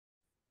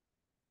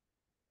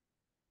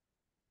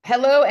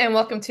Hello and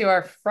welcome to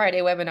our Friday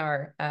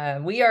webinar.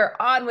 We are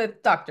on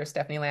with Dr.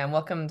 Stephanie Lamb.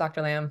 Welcome,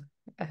 Dr. Lamb.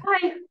 Hi.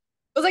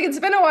 Feels like it's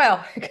been a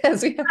while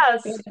because we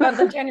Yes. had the month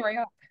of January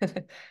off.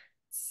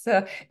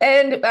 So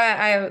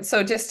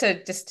so just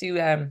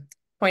to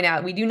point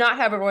out, we do not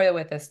have a royal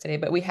with us today,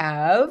 but we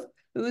have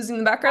who's in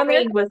the background there?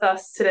 Maureen with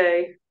us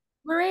today.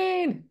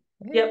 Maureen.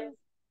 Yep. Yay.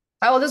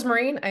 How old is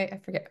Maureen? I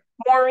forget.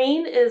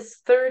 Maureen is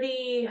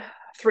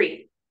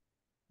 33.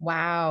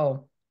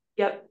 Wow.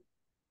 Yep.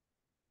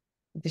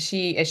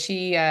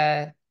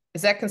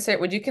 Is that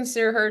would you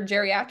consider her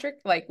geriatric?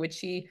 Like, would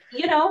she?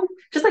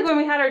 Just like when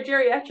we had our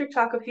geriatric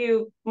talk a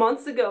few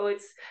months ago,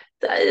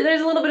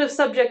 there's a little bit of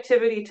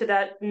subjectivity to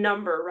that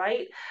number,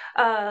 right?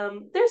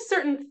 There's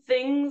certain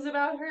things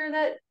about her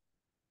that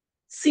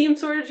seem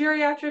sort of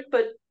geriatric,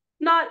 but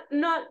not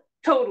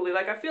totally.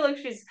 Like I feel like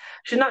she's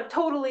not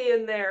totally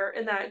in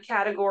that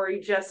category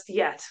just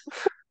yet.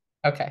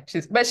 Okay,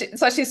 she's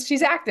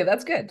active.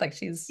 That's good. Like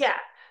she's Yeah,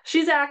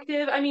 she's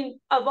active. I mean,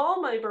 of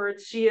all my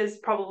birds, she is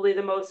probably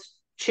the most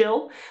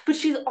chill, but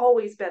she's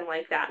always been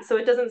like that. So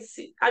it doesn't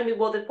see, I mean,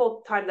 well, the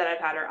full time that I've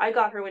had her, I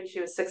got her when she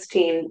was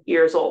 16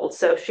 years old.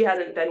 So she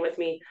hasn't been with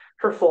me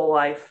her full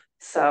life.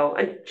 So,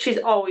 and she's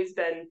always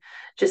been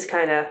just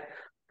kind of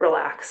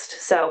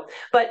relaxed. So,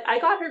 but I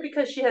got her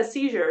because she has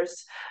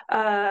seizures,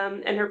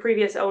 and her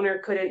previous owner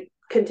couldn't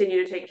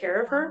continue to take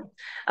care of her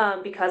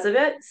because of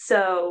it.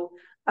 So,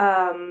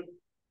 um,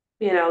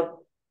 you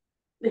know,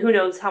 who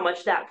knows how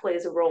much that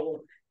plays a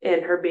role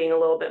in her being a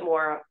little bit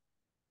more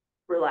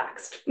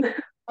relaxed.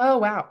 oh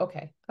wow.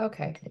 Okay.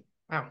 Okay.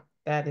 Wow.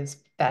 That is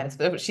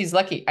she's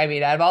lucky. I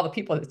mean, out of all the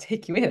people that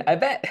take you in, I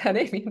bet an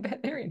Avian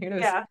veterinarian who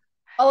knows Yeah.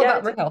 all Yeah,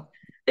 about bird health.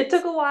 it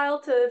took a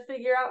while to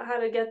figure out how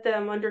to get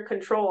them under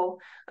control,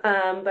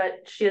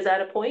 but she is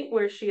at a point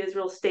where she is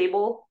real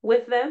stable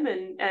with them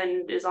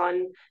and she's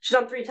on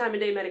 3 time a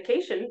day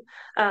medication,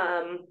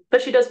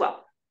 but she does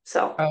well.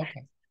 So Oh,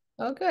 okay.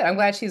 Oh, good. I'm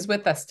glad she's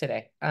with us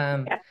today.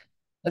 yeah.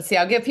 Let's see.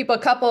 I'll give people a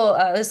couple,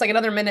 just like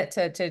another minute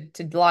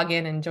to log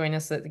in and join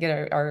us to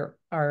get our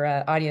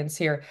audience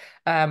here.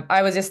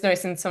 I was just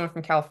noticing someone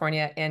from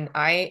California, and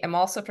I am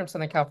also from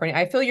Southern California.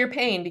 I feel your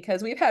pain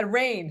because we've had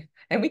rain,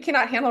 and we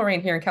cannot handle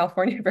rain here in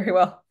California very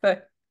well.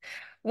 But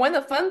one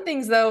of the fun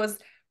things though is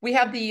we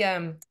have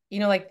the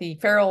like the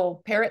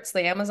feral parrots,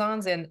 the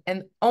Amazons,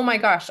 and oh my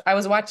gosh, I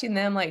was watching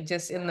them like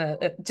just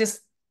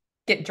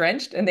get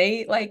drenched, and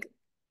they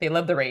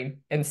love the rain,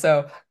 and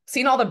so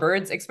seeing all the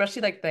birds,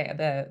 especially like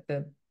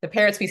the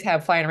parrots we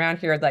have flying around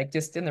here, like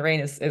just in the rain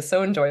is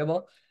so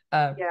enjoyable.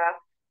 Uh, Yeah.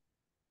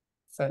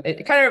 so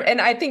it kind of, and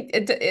I think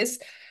it is.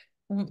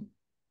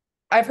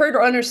 I've heard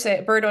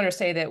bird owners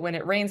say that when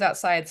it rains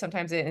outside,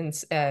 sometimes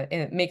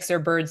it makes their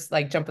birds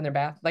like jump in their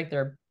bath, like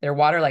their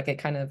water, like it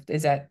kind of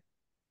is that.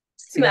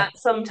 See that? That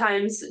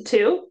sometimes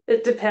too.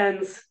 It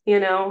depends,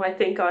 I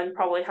think on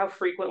probably how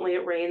frequently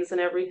it rains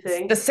and The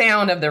everything.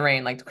 sound of the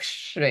rain, like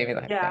whoosh, maybe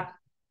like Yeah. that.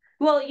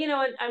 Well, and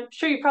I'm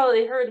sure you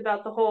probably heard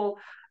about the whole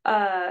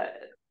uh,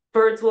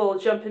 birds will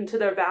jump into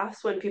their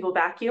baths when people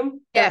vacuum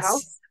their Yes,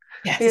 house,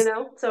 yes.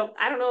 So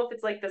I don't know if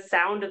it's like the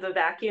sound of the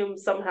vacuum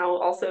somehow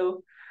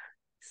also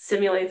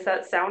simulates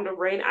that sound of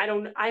rain. I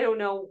don't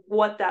know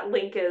what that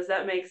link is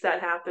that makes that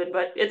happen,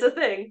 but it's a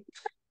thing.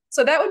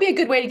 So that would be a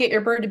good way to get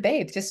your bird to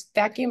bathe. Just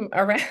vacuum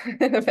around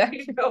the You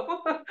vacuum,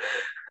 know?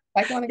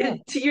 vacuum on the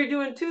ground. You're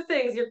doing two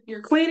things.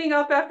 You're cleaning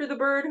up after the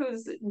bird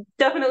who's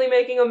definitely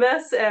making a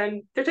mess,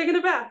 and they're taking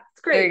a bath.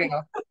 It's There great. you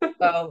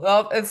go.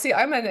 Well, and see,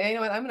 I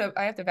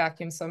have to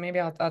vacuum, so maybe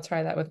I'll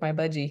try that with my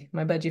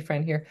budgie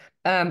friend here.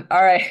 All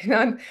right.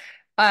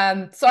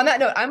 So on that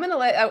note, I'm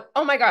gonna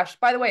oh my gosh,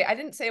 by the way, I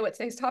didn't say what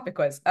today's topic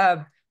was.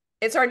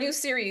 It's our new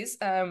series,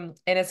 and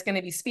it's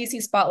gonna be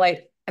species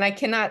spotlight, and I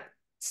cannot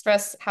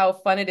stress how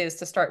fun it is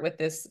to start with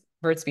this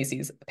bird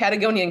species,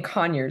 Patagonian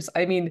conures.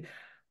 I mean,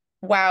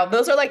 wow,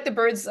 those are like the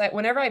birds that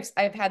whenever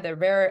I've had the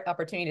rare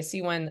opportunity to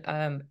see one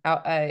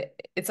out,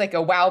 it's like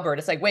a wow bird.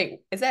 It's like,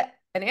 wait, is that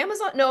an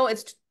Amazon? No,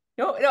 it's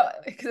no,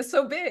 because it's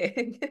so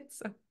big.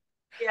 So,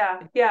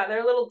 Yeah,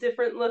 they're a little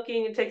different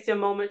looking. It takes you a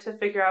moment to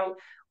figure out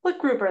what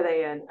group are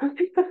they in.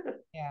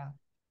 yeah.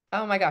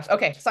 Oh my gosh.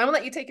 Okay, so I'm gonna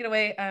let you take it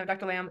away,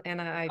 Dr. Lamb, and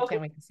I Okay.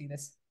 can't wait to see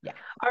this. Yeah.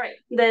 All right.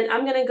 Then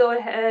I'm gonna go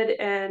ahead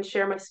and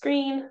share my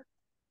screen.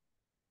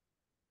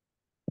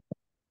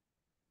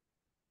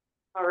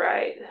 All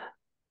right.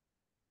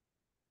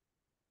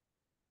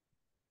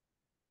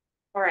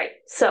 All right.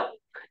 So,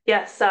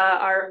 yes,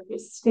 our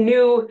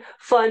new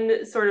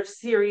fun sort of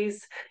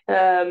series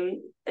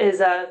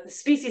is a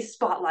species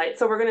spotlight.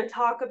 So, we're going to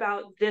talk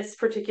about this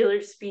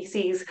particular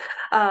species.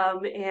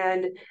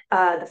 And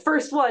the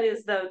first one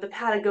is the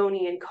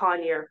Patagonian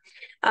Conure.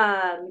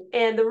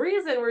 And the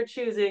reason we're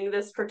choosing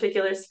this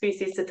particular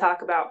species to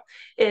talk about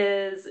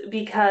is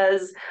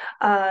because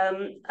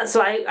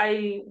so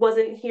I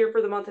wasn't here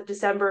for the month of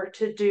December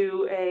to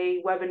do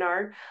a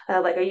webinar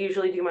like I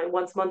usually do my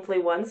once monthly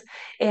ones.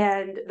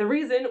 And the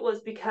reason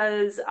was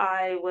because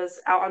I was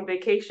out on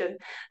vacation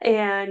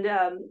and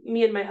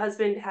me and my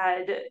husband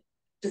had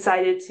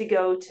decided to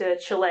go to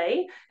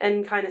Chile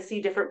and kind of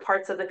see different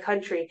parts of the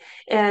country.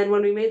 And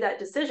when we made that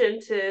decision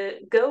to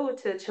go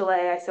to Chile,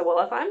 I said, well,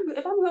 if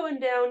I'm going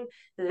down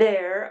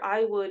there,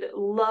 I would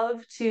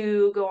love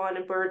to go on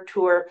a bird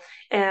tour,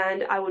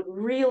 and I would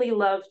really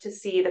love to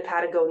see the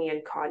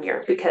Patagonian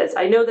Conure, because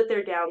I know that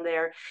they're down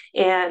there,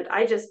 and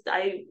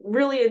I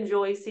really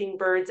enjoy seeing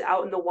birds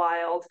out in the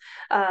wild.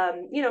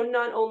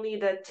 Not only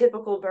the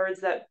typical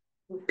birds that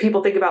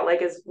people think about,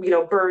 like, as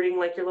birding,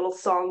 like your little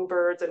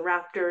songbirds and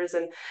raptors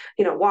and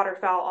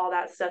waterfowl, all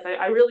that stuff.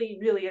 I really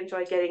really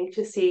enjoy getting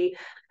to see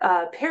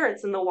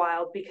parrots in the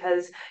wild,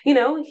 because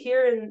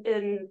here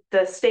in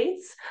the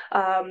States,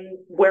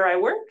 where I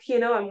work,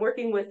 I'm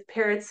working with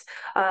parrots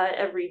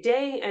every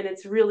day, and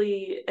it's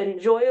really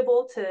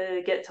enjoyable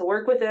to get to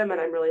work with them,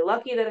 and I'm really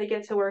lucky that I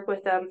get to work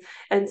with them.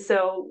 And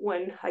so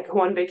when I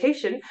go on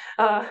vacation,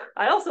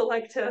 I also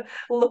like to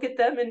look at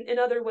them in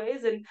other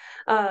ways, and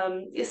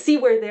see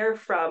where they're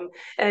from,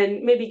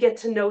 and maybe get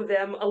to know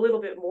them a little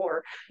bit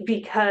more,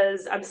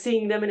 because I'm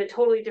seeing them in a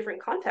totally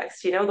different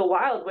context, the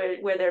wild,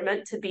 where they're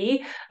meant to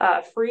be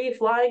free,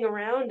 flying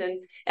around,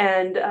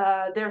 and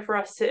there for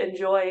us to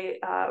enjoy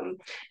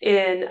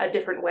in a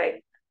different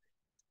way.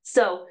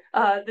 So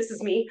this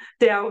is me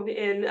down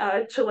in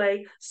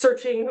Chile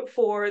searching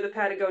for the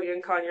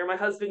Patagonian Conure. My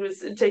husband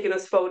was taking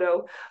this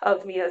photo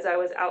of me as I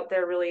was out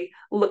there really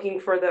looking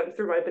for them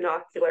through my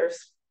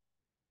binoculars.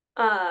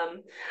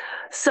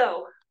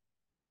 So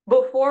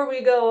before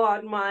we go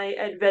on my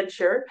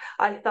adventure,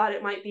 I thought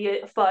it might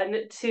be fun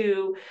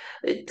to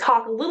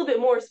talk a little bit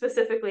more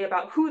specifically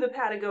about who the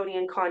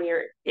Patagonian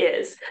Conure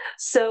is.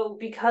 So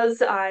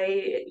because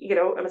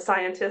I'm a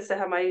scientist, I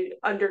have my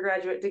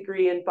undergraduate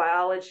degree in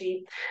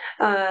biology,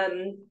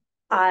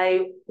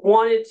 I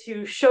wanted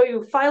to show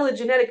you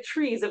phylogenetic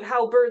trees of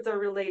how birds are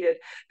related,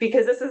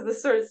 because this is the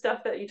sort of stuff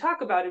that you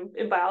talk about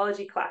in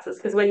biology classes.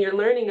 Because when you're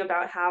learning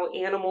about how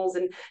animals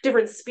and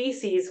different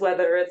species,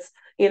 whether it's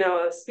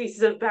a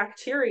species of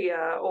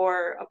bacteria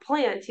or a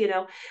plant,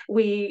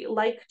 we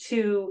like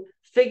to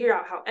figure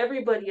out how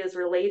everybody is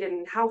related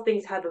and how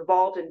things have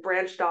evolved and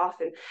branched off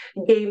and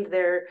gained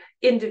their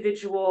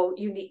individual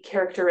unique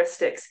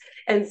characteristics.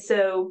 And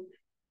so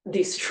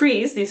these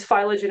trees, these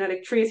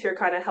phylogenetic trees here,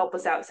 kind of help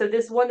us out. So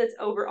this one that's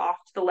over off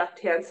to the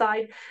left-hand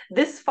side,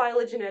 this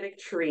phylogenetic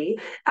tree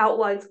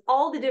outlines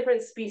all the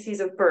different species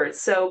of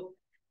birds. So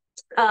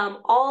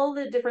all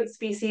the different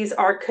species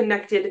are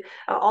connected,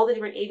 all the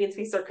different avian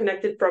species are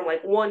connected from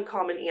like one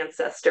common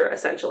ancestor,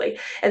 essentially.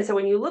 And so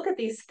when you look at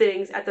these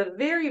things at the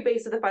very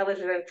base of the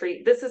phylogenetic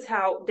tree, this is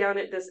how, down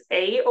at this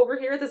A over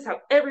here, this is how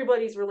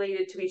everybody's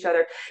related to each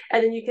other.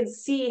 And then you can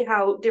see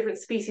how different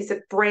species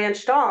have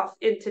branched off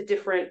into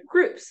different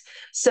groups.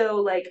 So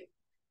like,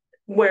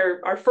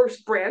 where our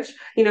first branch,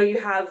 you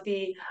have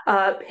the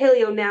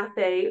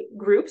Paleognathae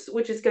groups,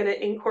 which is going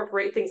to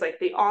incorporate things like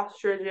the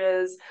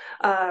ostriches,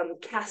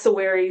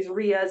 cassowaries,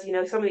 rheas,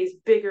 some of these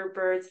bigger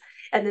birds.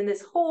 And then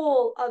this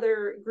whole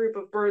other group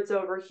of birds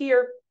over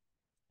here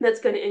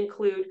that's going to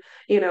include,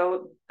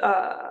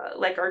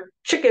 like our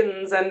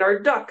chickens and our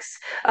ducks,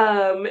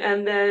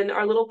 and then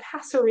our little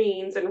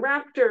passerines and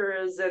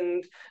raptors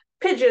and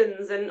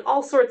pigeons and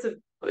all sorts of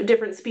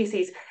different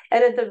species.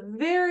 And at the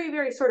very,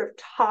 very sort of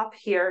top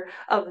here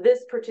of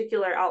this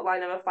particular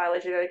outline of a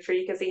phylogenetic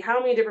tree, you can see how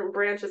many different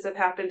branches have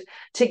happened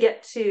to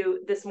get to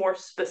this more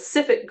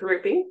specific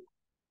grouping,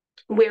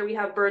 where we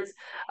have birds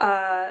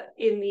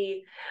in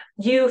the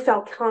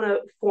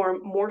Eufalconiform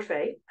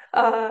morphae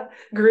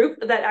group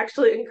that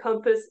actually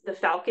encompass the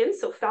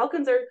falcons. So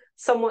falcons are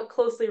somewhat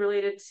closely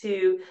related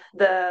to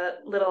the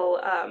little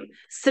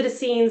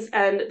citizens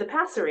and the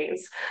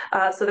passerines.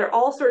 So they're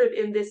all sort of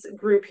in this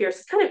group here. So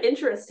it's kind of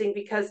interesting,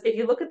 because if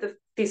you look at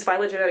these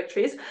phylogenetic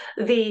trees,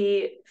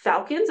 the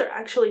falcons are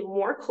actually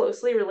more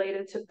closely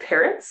related to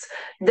parrots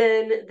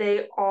than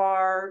they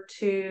are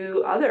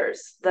to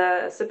others,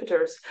 the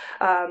accipiters,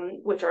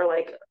 which are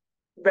like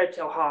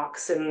red-tailed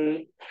hawks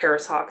and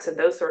Harris hawks and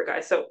those sort of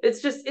guys. So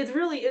it's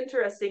really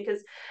interesting,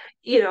 because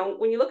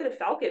when you look at a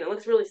falcon, it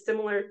looks really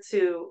similar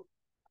to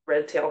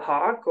red-tailed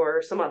hawk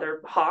or some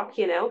other hawk,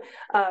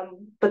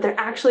 but they're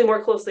actually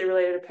more closely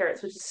related to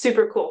parrots, which is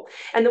super cool.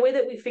 And the way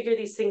that we figure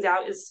these things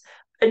out is,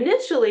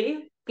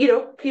 initially,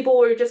 people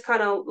were just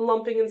kind of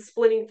lumping and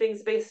splitting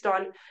things based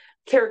on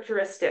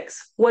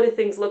characteristics. What do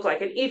things look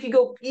like? And if you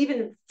go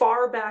even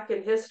far back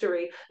in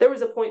history, there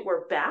was a point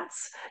where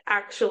bats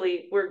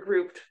actually were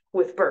grouped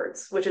with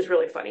birds, which is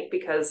really funny,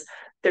 because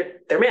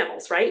they're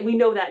mammals, right? We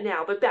know that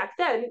now, but back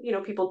then,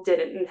 people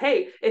didn't. And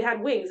hey, it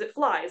had wings, it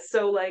flies,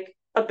 so like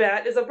a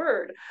bat is a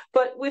bird.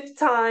 But with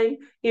time,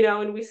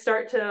 and we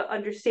start to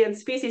understand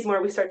species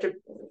more, we start to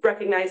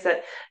recognize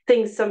that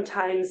things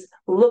sometimes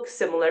look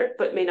similar,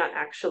 but may not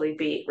actually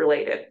be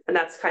related. And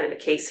that's kind of the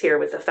case here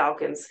with the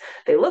falcons.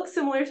 They look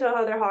similar to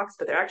other hawks,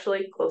 but they're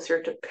actually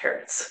closer to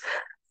parrots.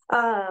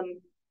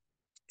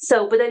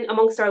 But then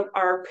amongst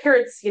our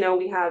parrots,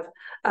 we have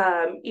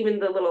even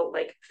the little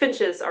like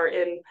finches are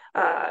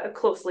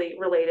closely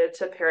related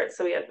to parrots.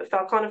 So we have the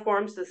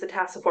falconiforms, the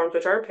psittaciforms,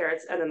 which are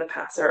parrots, and then the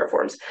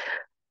passeriforms.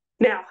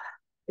 Now,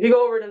 If you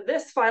go over to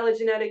this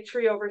phylogenetic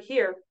tree over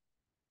here,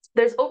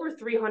 there's over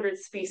 300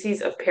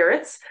 species of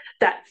parrots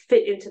that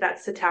fit into that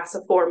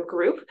Psittaciform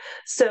group.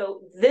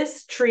 So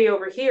this tree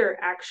over here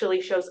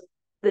actually shows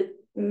the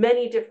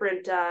many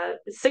different,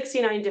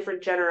 69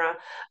 different genera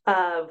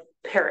of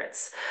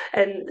parrots.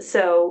 And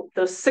so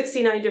those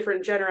 69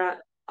 different genera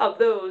of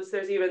those,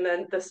 there's even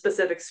then the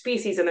specific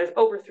species, and there's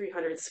over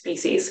 300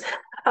 species.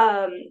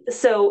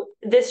 So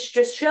this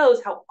just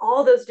shows how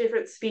all those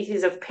different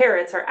species of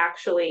parrots are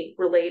actually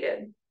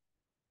related.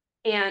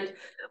 And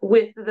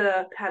with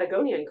the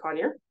Patagonian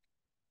Conure,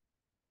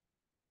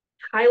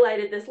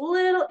 highlighted this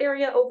little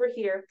area over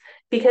here,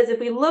 because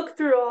if we look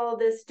through all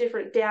this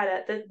different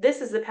data,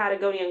 this is the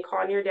Patagonian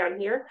Conure down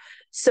here.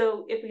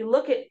 So if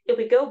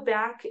we go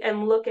back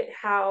and look at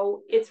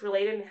how it's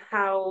related and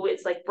how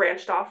it's like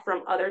branched off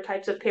from other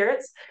types of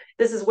parrots,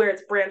 this is where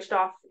it's branched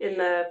off in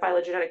the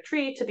phylogenetic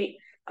tree to be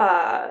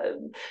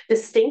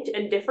distinct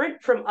and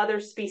different from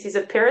other species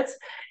of parrots.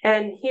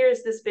 And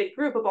here's this big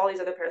group of all these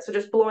other parrots. So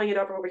just blowing it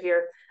up over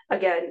here.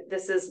 Again,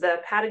 this is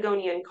the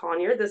Patagonian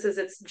Conure. This is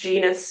its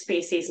genus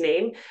species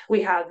name.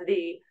 We have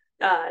the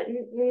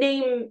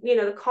name,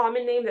 the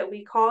common name that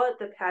we call it,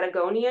 the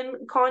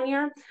Patagonian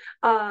Conure,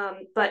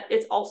 but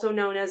it's also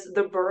known as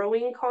the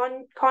burrowing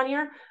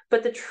conure.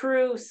 But the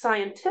true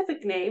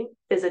scientific name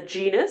is a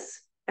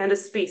genus and a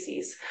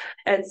species.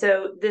 And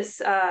so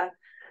this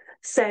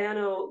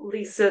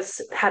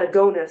Cyanolysis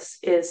patagonus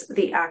is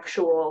the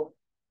actual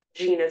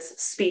genus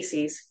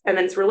species, and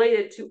then it's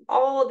related to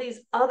all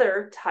these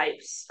other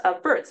types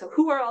of birds. So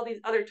who are all these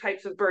other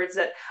types of birds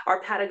that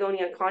our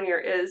Patagonian Conure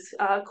is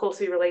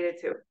closely related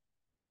to?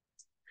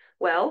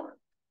 Well,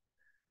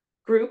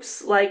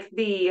 groups like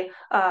the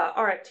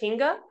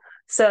Aratinga.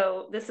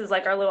 So this is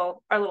like our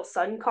little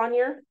sun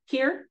conure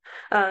here,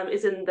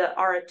 is in the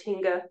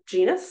Aratinga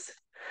genus.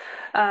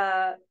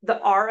 The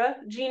Ara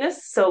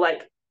genus, so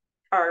like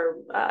our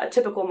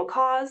typical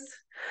macaws.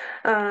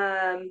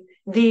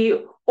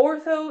 The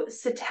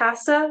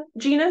Orthopsittacea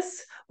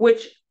genus,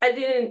 which I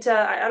don't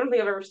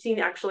think I've ever seen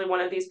actually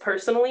one of these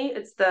personally.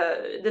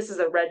 This is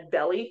a red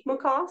belly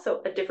macaw,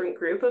 so a different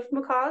group of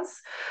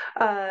macaws.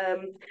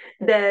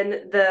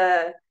 Then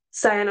the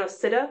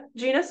Cyanocitta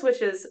genus,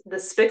 which is the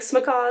Spix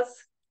macaws.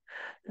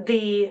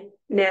 The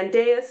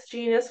Nandaeus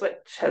genus, which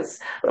has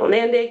little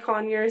Nandae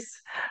conures.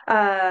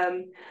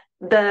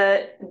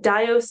 The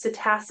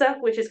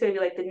Diopsittacea, which is going to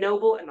be like the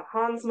noble and the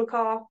Hans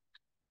macaw.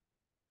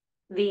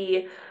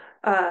 This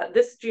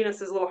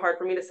genus is a little hard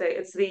for me to say.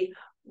 It's the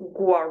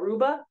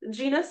Guaruba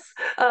genus,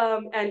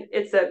 and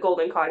it's a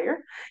golden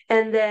conure.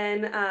 And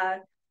then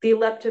the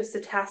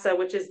Leptopsittacea,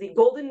 which is the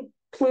golden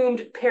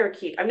plumed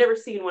parakeet. I've never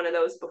seen one of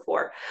those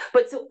before.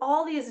 But so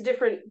all these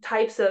different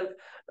types of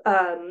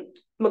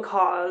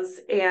macaws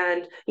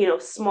and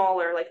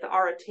smaller, like the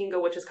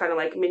Aratinga, which is kind of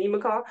like mini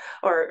macaw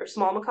or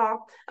small macaw,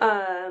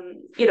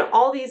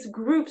 all these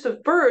groups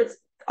of birds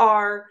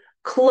are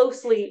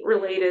closely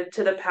related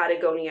to the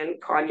Patagonian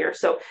Conure.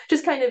 So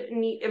just kind of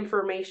neat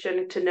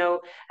information to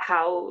know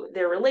how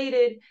they're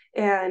related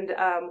and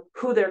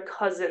who their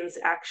cousins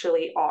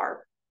actually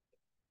are.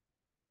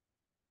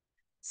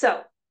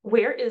 So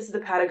where is the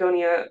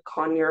Patagonia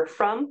Conure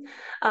from?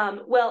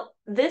 Well,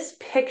 this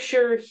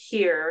picture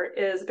here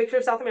is a picture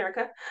of South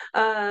America.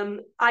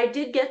 I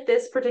did get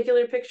this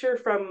particular picture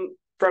from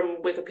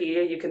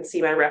Wikipedia. You can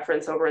see my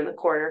reference over in the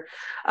corner.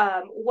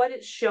 What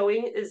it's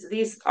showing is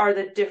these are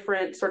the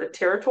different sort of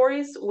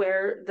territories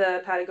where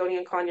the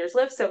Patagonian Conures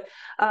live. So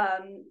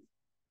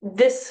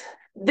this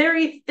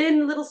very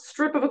thin little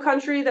strip of a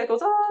country that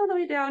goes all the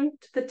way down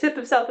to the tip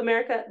of South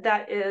America,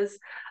 that is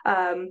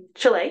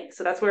Chile.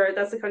 So that's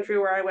the country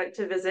where I went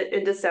to visit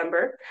in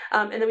December.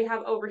 And then we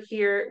have over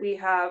here, we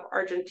have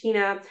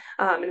Argentina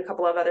and a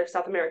couple of other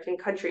South American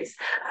countries.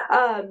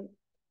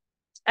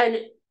 And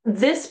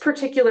this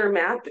particular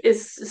map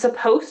is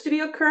supposed to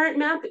be a current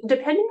map.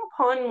 Depending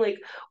upon like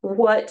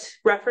what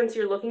reference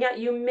you're looking at,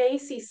 you may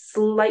see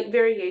slight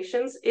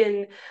variations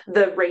in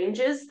the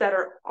ranges that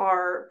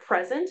are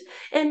present.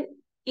 And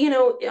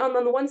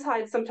on the one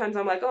side, sometimes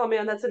I'm like, oh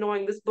man, that's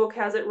annoying. This book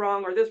has it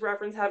wrong, or this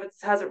reference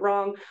has it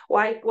wrong.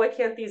 Why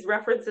can't these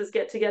references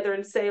get together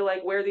and say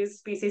like where these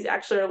species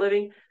actually are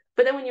living?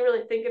 But then when you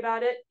really think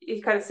about it,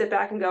 you kind of sit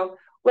back and go,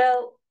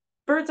 well,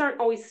 birds aren't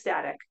always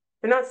static.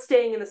 They're not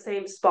staying in the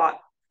same spot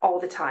all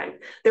the time.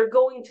 They're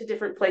going to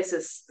different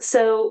places.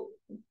 So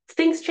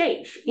things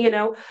change,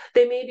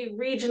 they may be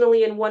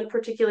regionally in one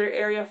particular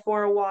area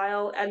for a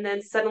while, and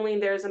then suddenly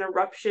there's an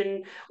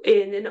eruption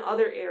in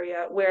another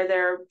area where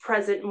they're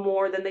present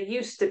more than they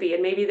used to be,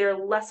 and maybe they're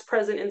less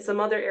present in some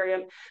other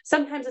area,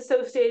 sometimes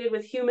associated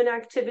with human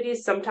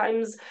activities,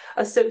 sometimes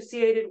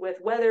associated with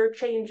weather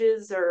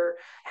changes or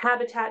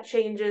habitat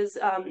changes.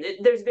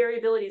 There's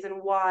variabilities in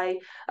why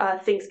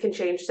things can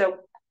change. So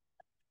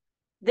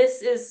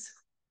this is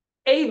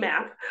a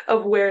map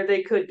of where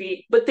they could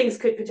be, but things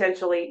could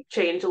potentially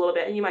change a little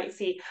bit, and you might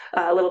see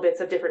little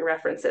bits of different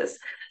references.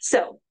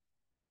 So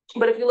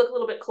But if you look a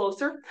little bit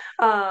closer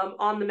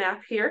on the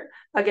map here,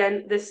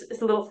 again, this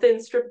is a little thin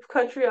strip of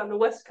country on the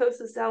west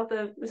coast of South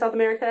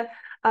America,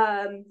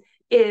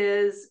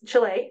 is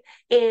Chile.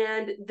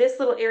 And this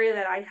little area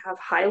that I have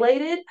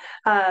highlighted,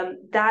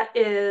 that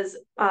is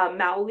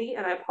Maui.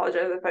 And I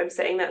apologize if I'm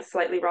saying that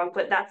slightly wrong,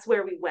 but that's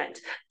where we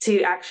went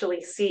to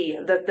actually see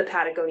the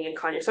Patagonian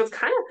Conure. So it's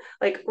kind of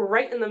like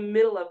right in the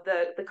middle of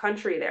the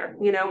country there,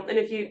 you know. And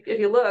if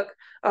you look,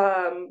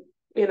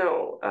 you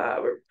know,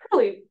 we're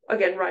probably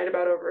again right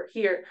about over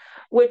here,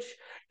 which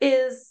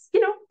is, you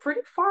know,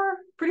 pretty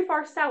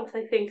far south.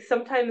 I think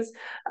sometimes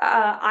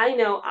I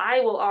know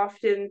I will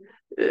often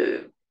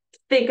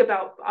think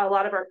about a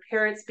lot of our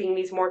parrots being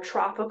these more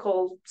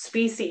tropical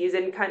species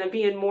and kind of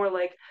being more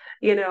like,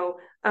 you know,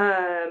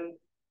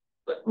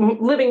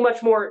 living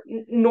much more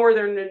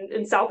northern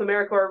in South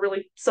America, or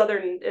really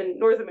southern in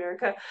North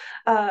America,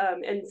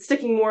 and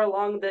sticking more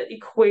along the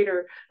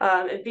equator,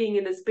 and being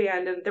in this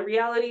band. And the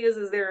reality is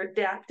they're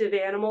adaptive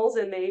animals,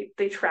 and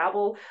they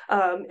travel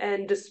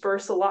and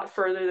disperse a lot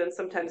further than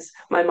sometimes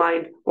my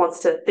mind wants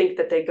to think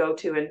that they go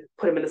to, and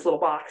put them in this little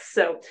box.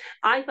 So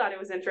I thought it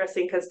was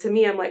interesting because to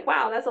me, I'm like,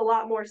 wow, that's a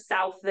lot more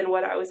south than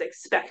what I was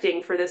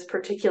expecting for this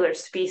particular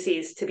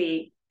species to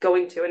be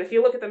going to. And if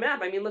you look at the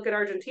map, I mean, look at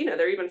Argentina,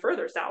 they're even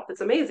further south.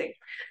 It's amazing.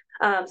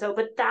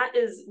 But that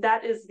is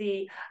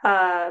the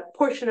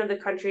portion of the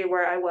country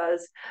where I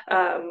was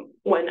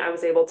when I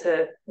was able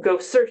to go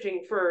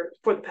searching for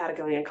the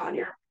Patagonian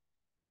Conure.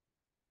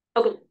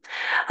 Okay,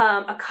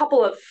 a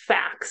couple of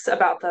facts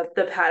about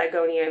the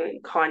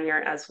Patagonian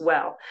Conure as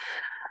well.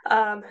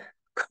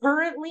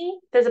 Currently,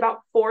 there's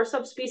about 4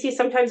 subspecies.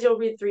 Sometimes you'll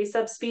read 3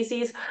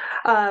 subspecies.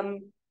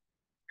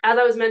 As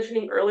I was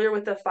mentioning earlier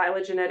with the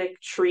phylogenetic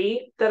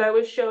tree that I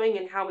was showing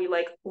and how we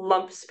like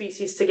lump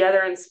species together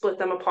and split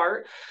them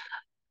apart,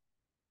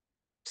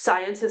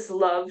 scientists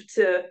love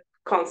to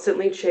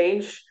constantly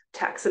change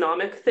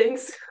taxonomic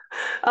things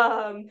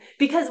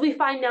because we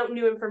find out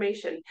new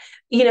information.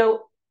 You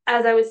know,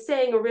 as I was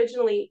saying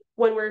originally,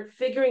 when we're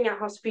figuring out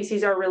how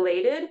species are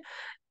related,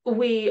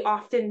 we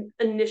often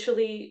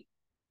initially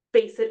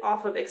base it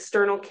off of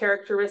external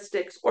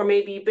characteristics or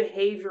maybe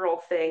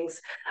behavioral things.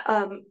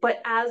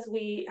 But as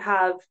we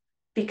have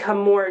become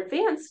more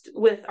advanced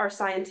with our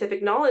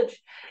scientific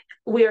knowledge,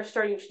 we are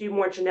starting to do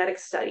more genetic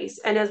studies.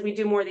 And as we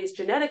do more of these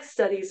genetic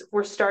studies,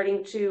 we're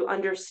starting to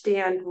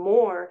understand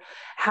more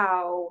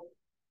how,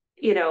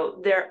 you know,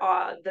 there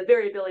are the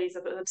variabilities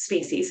of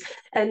species.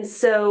 And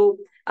so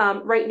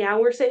right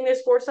now we're saying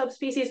there's 4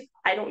 subspecies.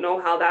 I don't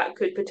know how that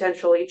could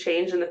potentially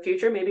change in the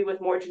future. Maybe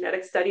with more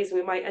genetic studies,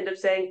 we might end up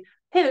saying,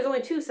 hey, there's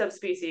only 2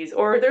 subspecies,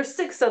 or there's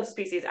 6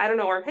 subspecies. I don't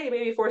know, or hey,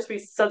 maybe 4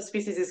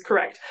 subspecies is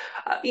correct.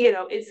 You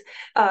know, it's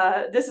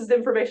this is the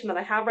information that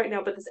I have right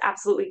now, but this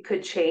absolutely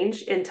could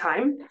change in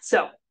time.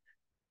 So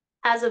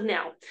as of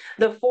now,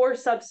 the 4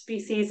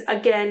 subspecies,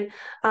 again,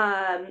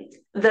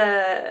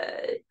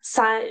 the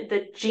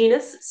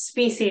genus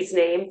species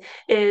name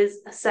is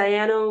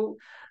Cyanolesius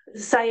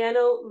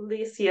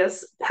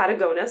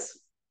patagonus.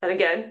 And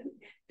again,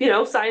 you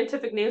know,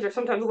 scientific names are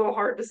sometimes a little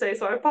hard to say,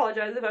 so I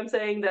apologize if I'm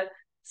saying the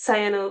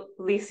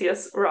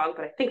Cyanolesius wrong,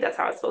 but I think that's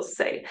how it's supposed to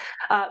say.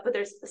 But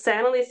there's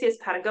Cyanolesius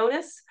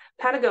patagonus,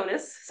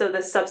 so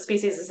the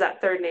subspecies is that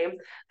 3rd name.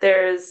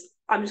 There's,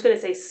 I'm just going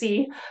to say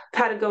C.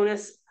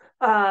 Patagonus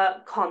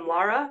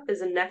conlara is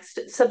the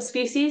next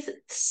subspecies,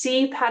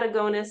 C.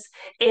 patagonus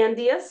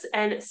andeus,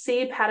 and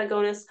C.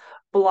 patagonus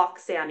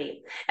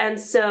bloxami. And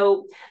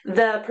so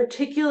the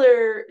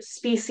particular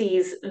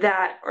species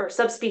that, or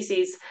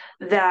subspecies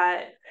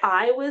that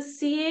I was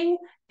seeing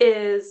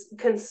is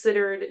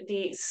considered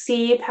the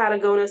C.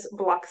 patagonus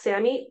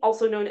bloxami,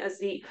 also known as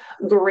the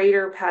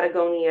Greater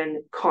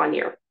Patagonian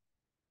Conure.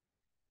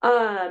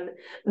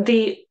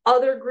 The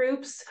other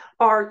groups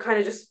are kind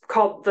of just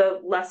called the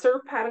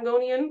Lesser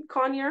Patagonian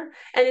Conure,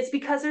 and it's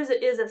because there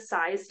is a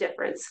size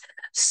difference.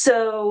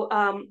 So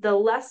the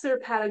Lesser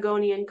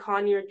Patagonian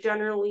Conure,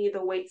 generally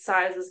the weight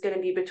size is going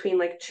to be between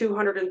like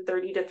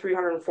 230 to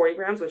 340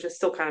 grams, which is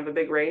still kind of a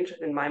big range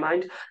in my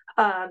mind.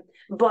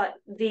 But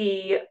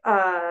the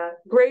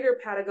Greater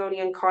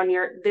Patagonian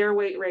Conure, their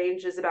weight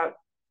range is about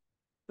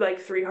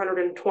like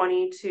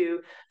 320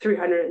 to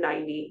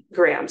 390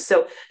 grams.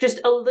 So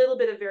just a little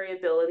bit of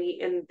variability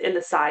in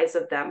the size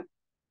of them.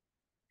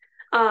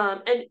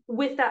 And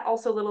with that,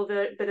 also a little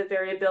bit of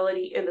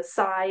variability in the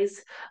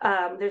size.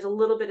 There's a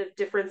little bit of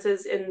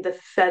differences in the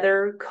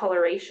feather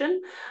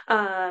coloration.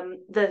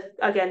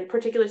 Again,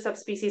 particular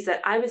subspecies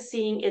that I was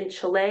seeing in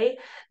Chile,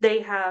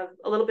 they have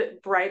a little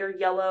bit brighter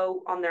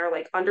yellow on their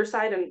like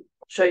underside, and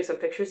I'll show you some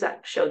pictures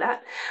that show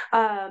that.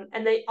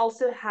 And they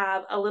also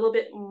have a little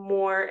bit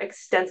more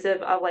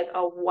extensive of like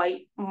a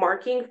white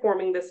marking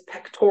forming this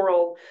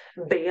pectoral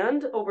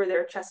band over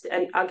their chest.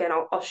 And again,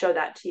 I'll show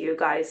that to you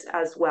guys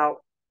as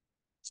well.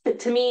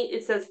 To me,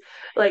 it says,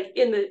 like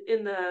in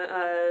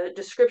the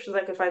descriptions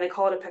I could find, they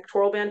call it a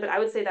pectoral band, but I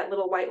would say that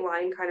little white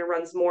line kind of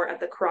runs more at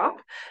the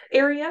crop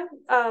area.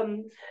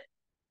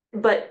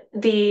 But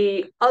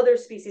the other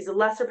species, the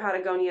lesser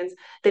Patagonians,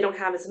 they don't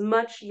have as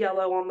much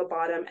yellow on the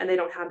bottom, and they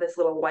don't have this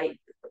little white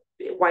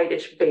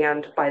whitish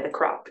band by the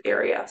crop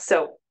area.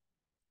 So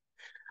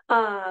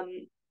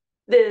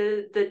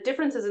the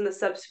differences in the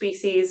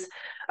subspecies,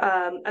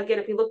 again,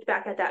 if you looked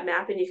back at that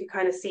map and you could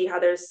kind of see how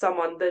there's some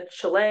on the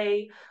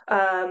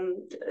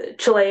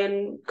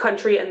Chilean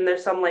country, and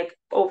there's some like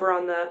over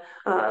on the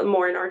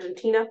more in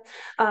Argentina.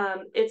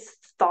 It's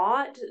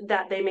thought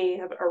that they may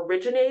have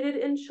originated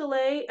in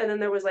Chile, and then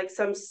there was like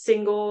some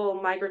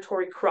single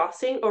migratory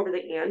crossing over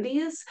the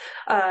Andes,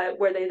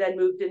 where they then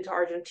moved into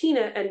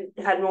Argentina and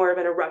had more of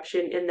an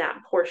eruption in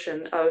that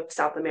portion of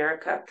South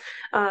America.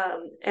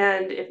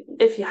 And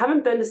if you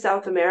haven't been to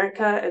South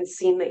America and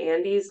seen the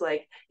Andes,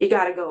 like, you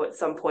got to go at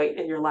some point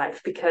in your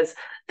life, because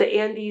the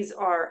Andes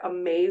are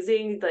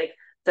amazing. Like,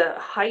 the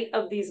height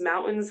of these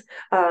mountains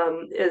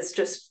is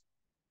just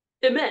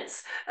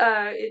immense.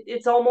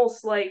 It's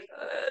almost like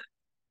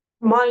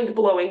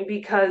mind-blowing,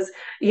 because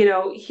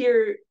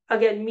here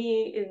again,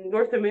 me in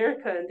North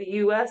America and the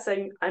US,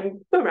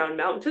 I'm around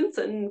mountains,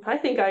 and I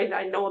think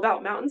I know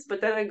about mountains, but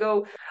then I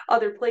go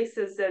other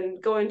places,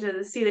 and going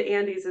to see the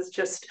Andes is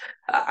just,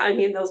 I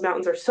mean, those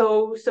mountains are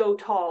so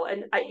tall.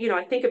 And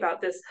I think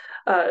about this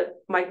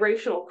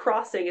migrational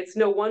crossing. It's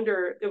no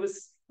wonder it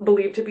was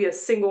believed to be a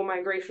single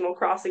migrational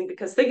crossing,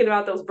 because thinking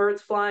about those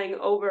birds flying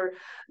over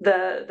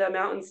the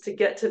mountains to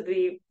get to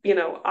the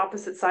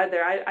opposite side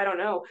there, I don't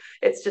know.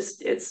 It's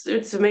just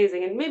it's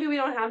amazing. And maybe we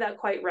don't have that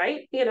quite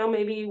right.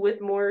 Maybe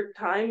with more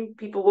time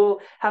people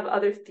will have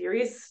other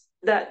theories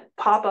that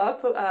pop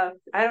up.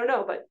 I don't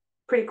know, but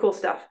pretty cool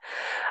stuff.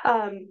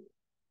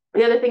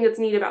 The other thing that's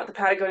neat about the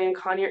Patagonian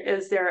Conure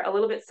is they're a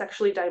little bit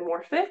sexually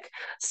dimorphic.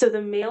 So the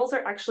males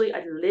are actually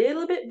a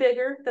little bit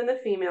bigger than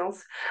the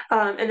females,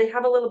 and they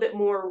have a little bit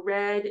more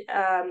red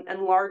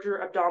and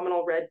larger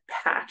abdominal red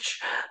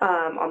patch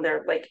on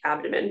their like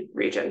abdomen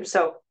region.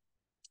 So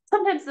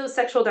sometimes those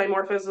sexual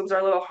dimorphisms are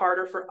a little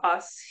harder for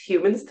us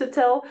humans to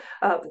tell,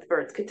 but the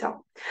birds could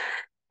tell.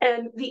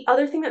 And the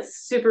other thing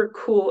that's super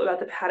cool about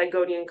the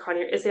Patagonian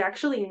Conure is they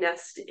actually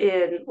nest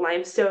in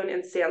limestone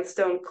and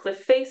sandstone cliff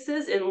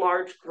faces in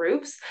large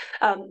groups.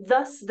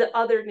 Thus, the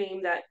other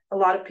name that a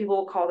lot of people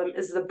will call them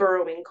is the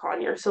burrowing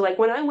conure. So like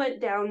when I went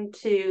down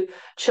to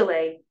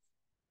Chile,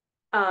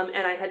 and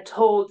I had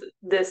told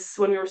this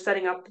when we were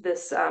setting up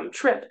this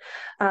trip,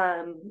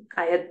 I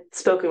had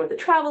spoken with a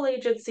travel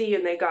agency,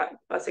 and they got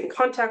us in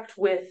contact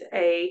with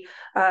a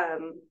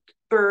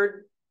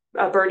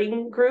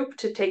birding group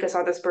to take us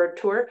on this bird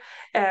tour.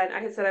 And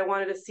I had said I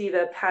wanted to see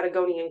the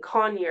Patagonian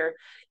Conure,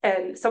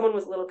 and someone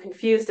was a little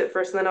confused at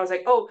first, and then I was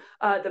like, oh,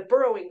 the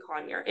burrowing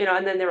conure,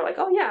 and then they were like,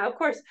 oh yeah, of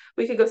course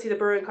we could go see the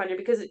burrowing conure,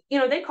 because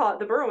they call it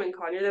the burrowing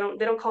conure.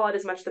 They don't call it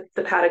as much the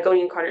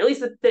Patagonian conure. At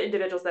least the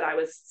individuals that I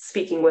was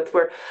speaking with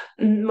were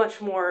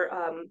much more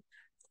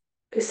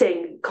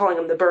calling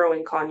them the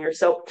burrowing conure.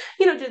 So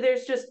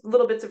there's just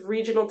little bits of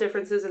regional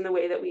differences in the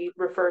way that we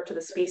refer to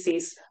the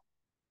species.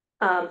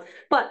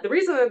 But the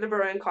reason that the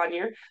burrowing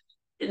conure,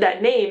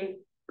 that name,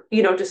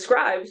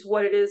 describes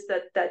what it is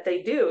that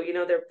they do.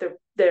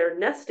 They're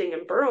nesting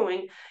and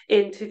burrowing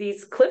into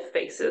these cliff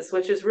faces,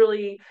 which is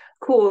really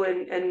cool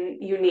and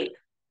unique.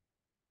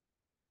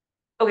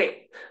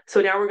 Okay,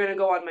 so now we're going to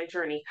go on my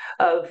journey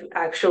of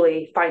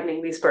actually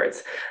finding these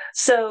birds.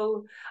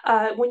 So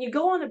when you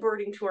go on a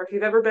birding tour, if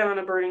you've ever been on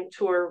a birding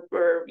tour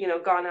or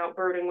gone out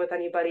birding with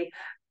anybody,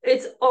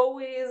 it's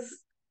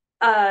always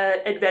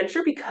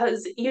adventure,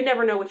 because you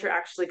never know what you're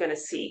actually going to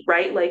see,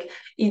 right? Like,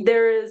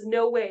 there is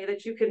no way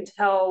that you can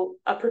tell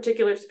a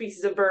particular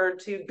species of bird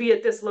to be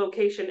at this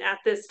location at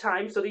this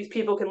time so these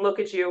people can look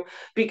at you,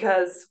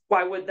 because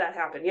why would that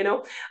happen?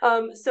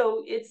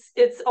 So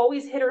it's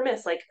always hit or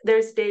miss. Like,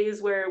 there's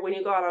days where when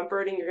you go out on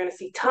birding, you're going to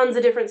see tons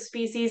of different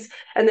species,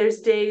 and there's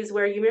days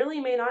where you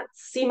really may not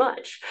see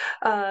much.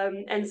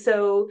 And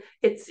so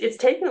it's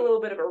taking a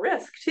little bit of a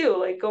risk too,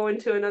 like going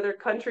to another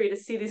country to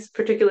see these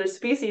particular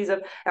species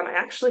of, am I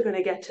actually going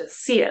to get to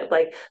see it?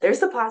 Like, there's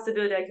the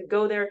possibility I could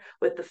go there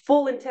with the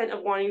full intent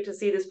of wanting to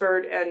see this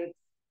bird and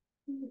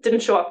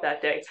didn't show up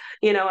that day,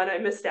 and I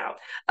missed out.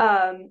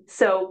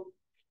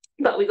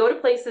 But we go to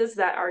places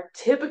that are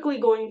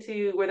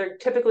where they're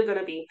typically going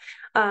to be.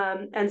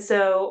 And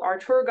so our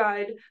tour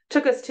guide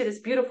took us to this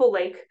beautiful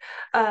lake,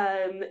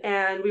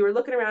 and we were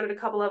looking around at a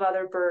couple of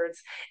other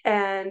birds.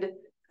 And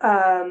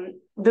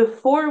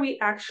before we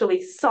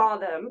actually saw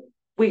them,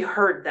 we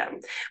heard them,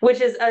 which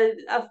is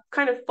a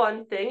kind of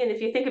fun thing. And if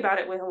you think about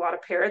it with a lot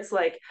of parrots,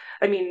 like,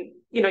 I mean,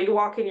 you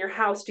walk in your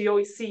house, do you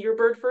always see your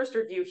bird first,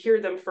 or do you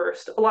hear them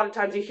first? A lot of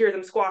times you hear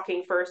them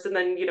squawking first, and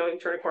then, you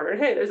turn a corner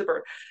and, hey, there's a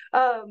bird.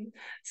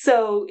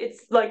 So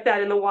it's like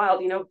that in the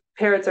wild.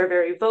 Parrots are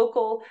very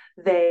vocal.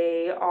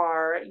 They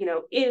are,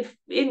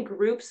 in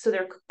groups, so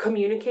they're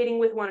communicating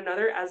with one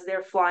another as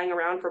they're flying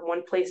around from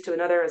one place to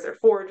another, as they're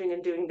foraging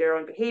and doing their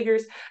own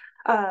behaviors.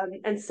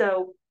 And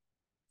so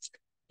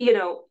you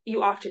know,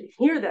 you often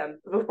hear them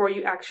before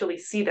you actually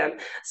see them.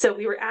 So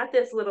we were at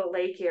this little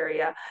lake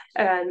area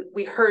and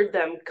we heard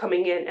them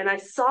coming in, and I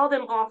saw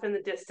them off in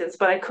the distance,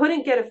 but I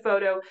couldn't get a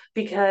photo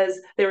because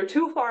they were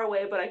too far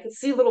away, but I could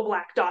see little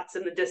black dots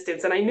in the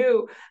distance. And I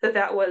knew that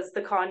that was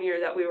the conure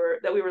that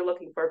we were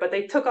looking for, but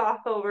they took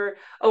off over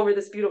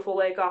this beautiful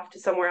lake off to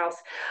somewhere else.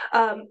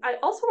 I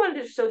also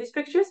wanted to show these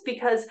pictures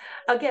because,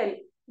 again,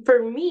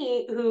 for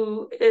me,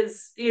 who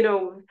is, you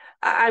know,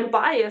 I'm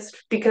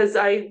biased because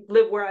I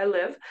live where I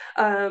live,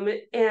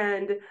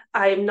 and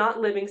I'm not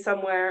living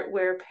somewhere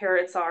where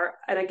parrots are.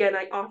 And again,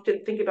 I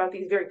often think about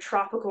these very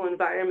tropical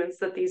environments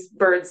that these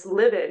birds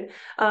live in.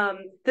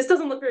 This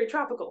doesn't look very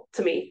tropical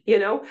to me, you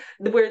know,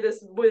 where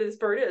this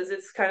bird is.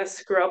 It's kind of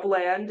scrub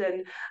land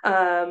and,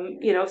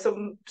 you know,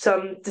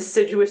 some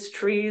deciduous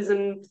trees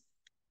and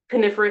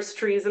coniferous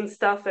trees and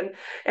stuff, and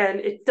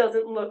it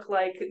doesn't look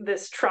like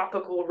this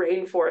tropical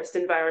rainforest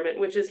environment,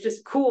 which is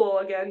just cool,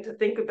 again, to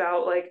think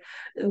about, like,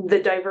 the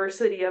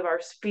diversity of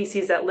our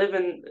species that live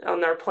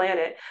on our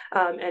planet,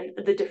 and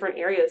the different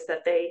areas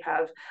that they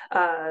have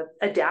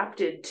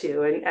adapted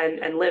to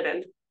and live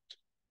in.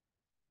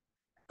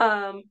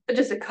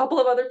 Just a couple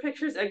of other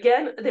pictures.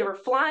 Again, they were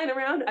flying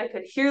around. I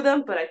could hear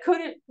them, but I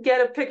couldn't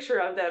get a picture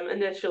of them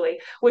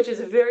initially, which is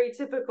very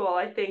typical,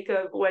 I think,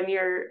 of when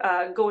you're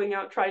going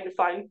out trying to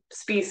find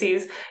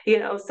species. You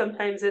know,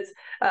 sometimes it's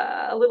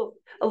a little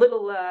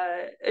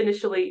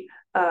initially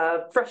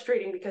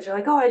frustrating because you're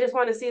like, oh, I just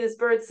want to see this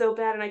bird so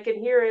bad and I can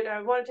hear it. I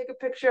want to take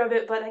a picture of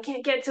it, but I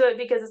can't get to it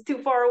because it's too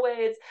far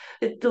away.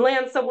 It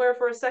lands somewhere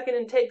for a second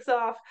and takes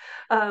off.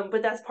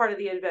 But that's part of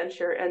the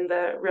adventure and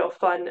the real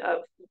fun of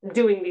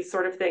doing these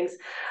sort of things.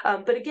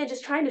 But again,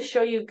 just trying to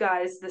show you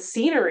guys the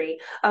scenery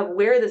of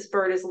where this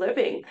bird is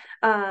living.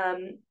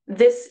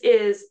 This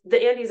is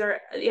the Andes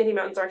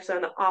Mountains are actually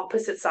on the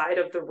opposite side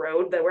of the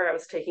road that where I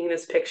was taking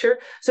this picture.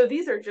 So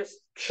these are just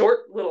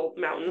short little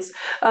mountains,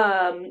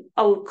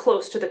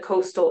 close to the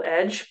coastal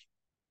edge.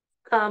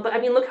 But I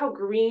mean, look how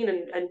green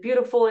and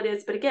beautiful it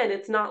is. But again,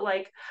 it's not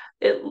like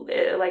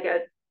like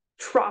a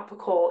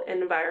tropical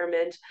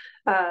environment.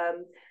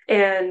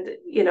 And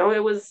you know,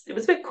 it was a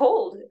bit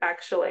cold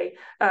actually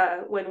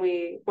when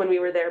we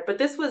were there. But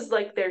this was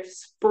like their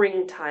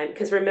springtime,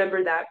 because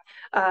remember that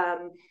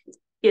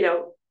you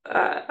know,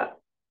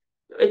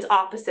 it's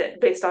opposite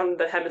based on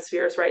the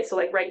hemispheres, right? So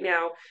like right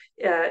now,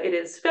 it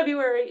is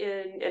February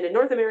and in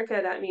North America,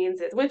 that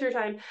means it's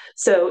wintertime.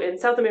 So in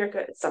South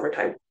America, it's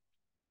summertime.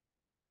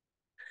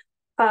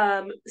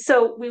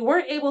 So we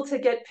weren't able to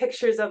get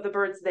pictures of the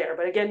birds there,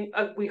 but again,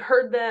 we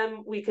heard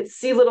them. We could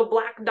see little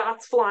black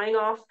dots flying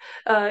off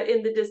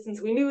in the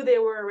distance. We knew they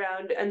were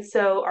around, and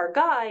so our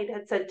guide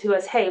had said to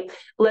us, "Hey,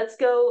 let's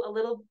go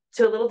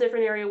to a little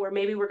different area where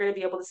maybe we're going to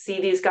be able to see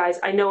these guys.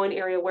 I know an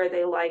area where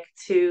they like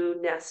to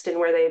nest and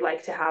where they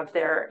like to have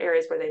their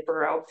areas where they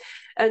burrow."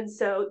 And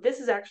so this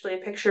is actually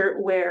a picture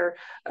where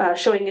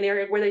showing an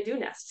area where they do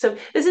nest. So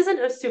this isn't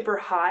a super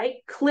high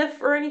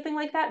cliff or anything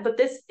like that, but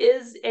this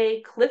is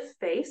a cliff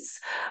face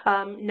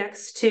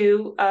next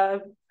to a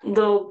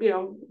little, you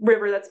know,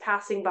 river that's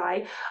passing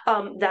by,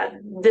 that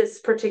this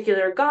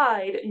particular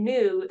guide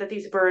knew that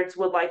these birds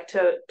would like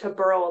to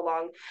burrow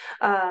along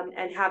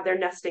and have their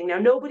nesting. Now,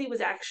 nobody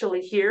was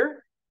actually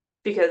here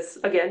because,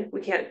 again, we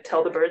can't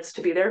tell the birds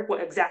to be there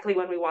exactly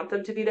when we want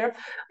them to be there,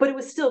 but it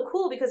was still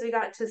cool because we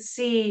got to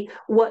see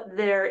what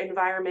their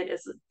environment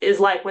is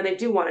like when they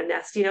do want to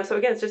nest, you know. So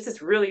again, it's just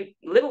this really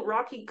little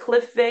rocky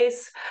cliff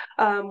face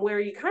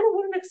where you kind of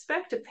wouldn't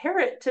expect a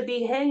parrot to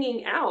be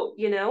hanging out,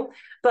 you know,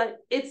 but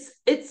it's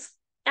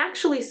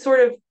actually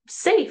sort of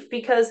safe,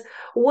 because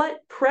what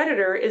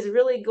predator is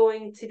really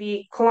going to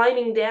be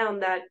climbing down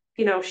that,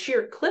 you know,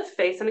 sheer cliff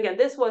face? And again,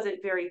 this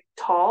wasn't very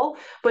tall,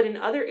 but in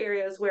other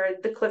areas where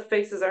the cliff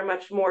faces are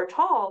much more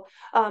tall,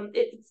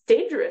 it's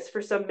dangerous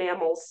for some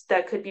mammals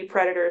that could be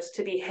predators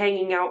to be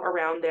hanging out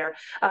around there,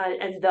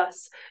 and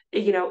thus,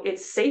 you know,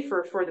 it's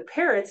safer for the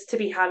parrots to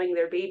be having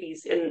their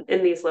babies in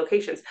these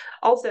locations.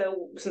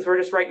 Also, since we're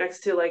just right next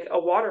to like a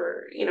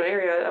water, you know,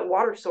 area, a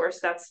water source,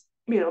 that's,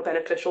 you know,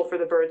 beneficial for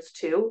the birds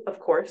too, of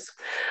course.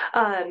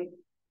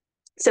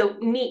 So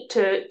neat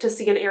to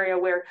see an area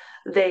where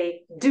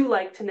they do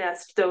like to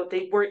nest, though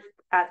they weren't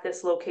at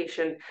this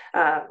location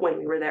when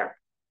we were there.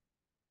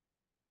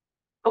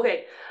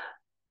 Okay,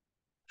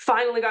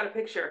 finally got a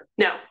picture.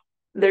 Now,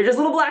 they're just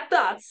little black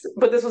dots,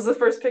 but this was the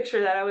first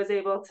picture that I was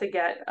able to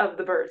get of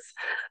the birds.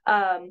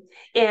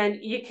 And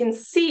you can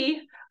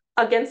see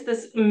against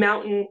this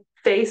mountain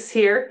face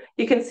here,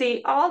 you can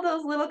see all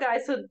those little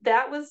guys. So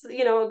that was,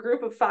 you know, a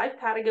group of 5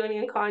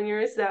 Patagonian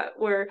Conures that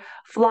were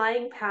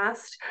flying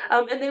past,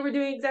 and they were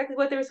doing exactly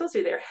what they were supposed to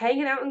do. They were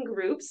hanging out in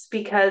groups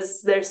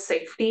because there's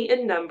safety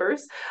in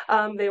numbers.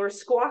 They were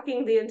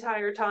squawking the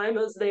entire time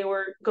as they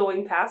were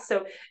going past,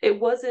 so it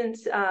wasn't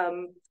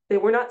they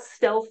were not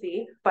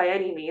stealthy by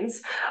any means,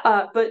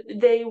 but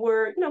they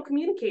were, you know,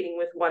 communicating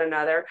with one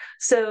another.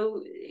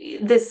 So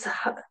this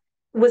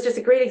was just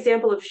a great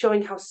example of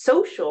showing how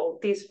social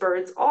these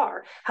birds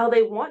are, how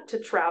they want to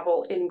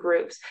travel in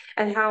groups,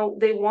 and how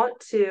they want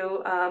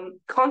to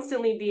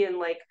constantly be in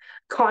like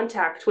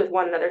contact with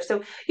one another.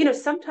 So, you know,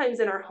 sometimes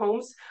in our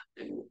homes,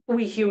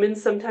 we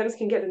humans sometimes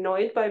can get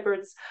annoyed by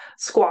birds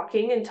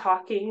squawking and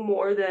talking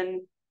more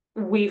than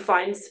we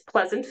find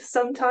pleasant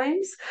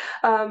sometimes.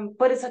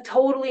 But it's a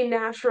totally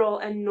natural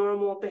and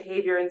normal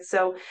behavior. And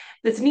so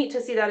it's neat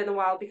to see that in the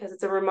wild, because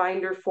it's a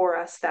reminder for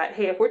us that,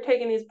 hey, if we're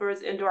taking these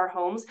birds into our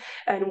homes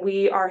and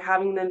we are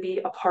having them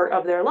be a part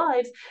of their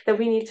lives, that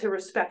we need to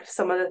respect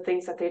some of the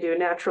things that they do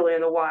naturally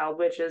in the wild,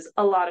 which is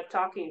a lot of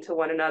talking to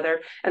one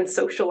another and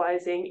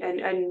socializing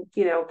and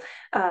you know,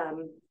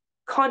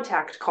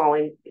 contact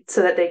calling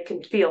so that they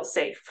can feel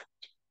safe.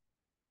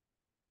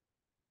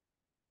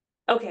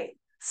 Okay,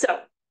 so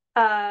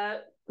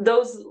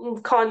those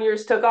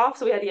conures took off,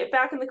 so we had to get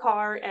back in the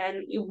car,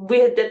 and we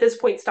had at this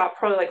point stopped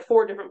probably like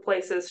 4 different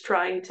places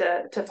trying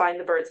to find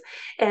the birds.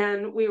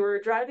 And we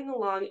were driving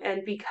along,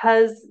 and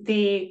because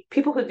the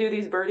people who do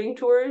these birding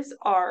tours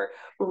are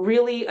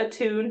really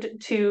attuned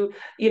to,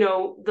 you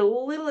know, the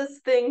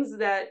littlest things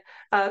that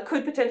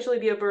could potentially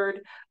be a bird.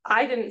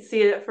 I didn't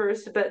see it at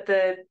first, but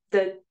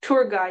the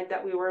tour guide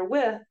that we were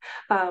with,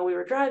 we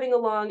were driving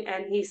along,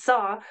 and he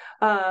saw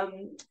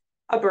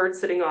a bird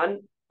sitting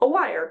on a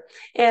wire.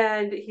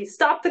 And he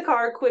stopped the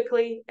car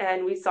quickly,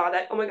 and we saw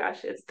that, oh my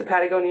gosh, it's the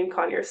Patagonian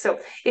Conure. So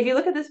if you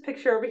look at this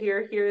picture over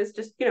here, here is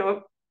just, you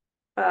know,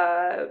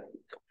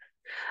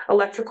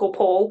 electrical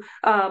pole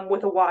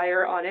with a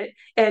wire on it.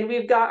 And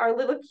we've got our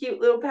little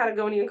cute little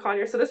Patagonian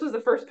Conure. So this was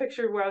the first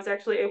picture where I was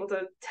actually able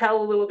to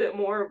tell a little bit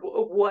more of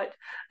what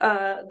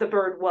the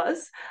bird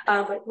was.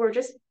 But we're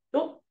just,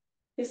 oh,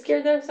 you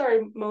scared there?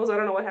 Sorry, Mose, I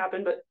don't know what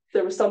happened, but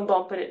there was some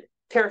bump and it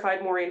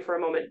terrified Maureen for a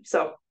moment.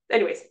 So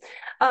anyways,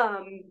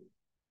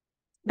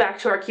 back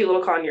to our cute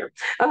little conure.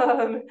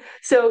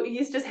 So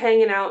he's just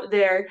hanging out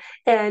there,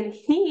 and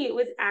he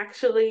was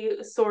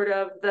actually sort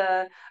of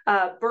the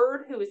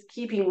bird who was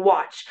keeping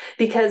watch,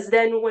 because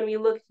then when we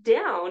looked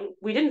down,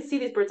 we didn't see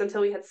these birds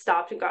until we had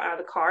stopped and got out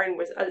of the car and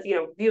was, you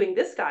know, viewing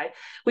this guy.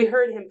 We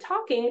heard him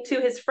talking to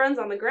his friends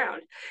on the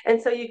ground.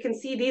 And so you can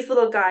see these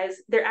little guys,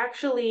 they're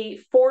actually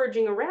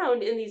foraging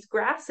around in these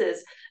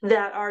grasses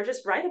that are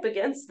just right up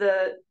against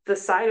the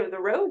side of the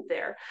road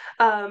there.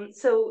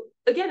 So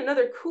again,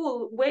 another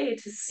cool way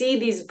to see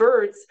these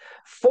birds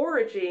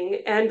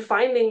foraging and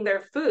finding their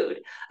food.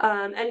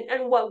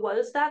 And what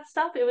was that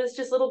stuff? It was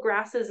just little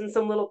grasses and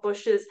some little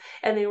bushes,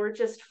 and they were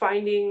just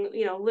finding,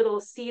 you know, little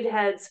seed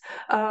heads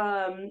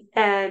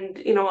and,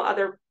 you know,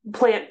 other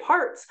plant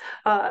parts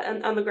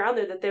on the ground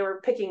there that they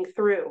were picking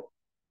through.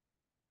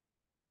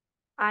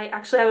 I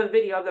actually have a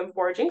video of them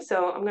foraging,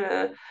 so I'm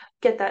gonna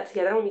get that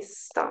together. Let me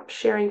stop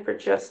sharing for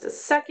just a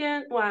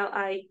second while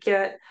I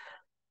get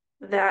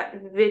that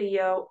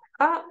video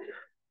up.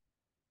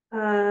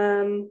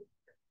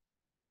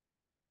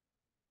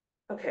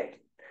 Okay,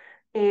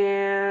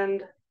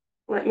 and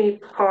let me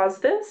pause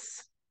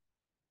this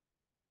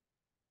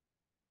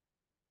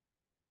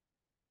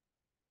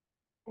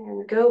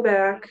and go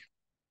back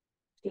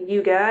to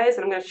you guys,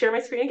 and I'm going to share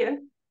my screen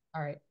again.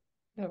 All right,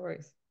 no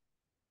worries.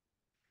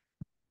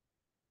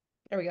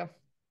 There we go.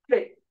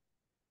 Okay,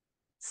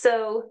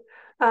 so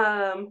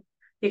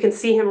you can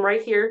see him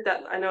right here.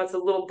 That I know it's a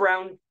little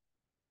brown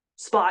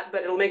spot,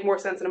 but it'll make more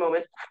sense in a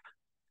moment.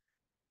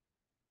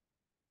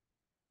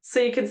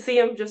 So you can see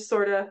him just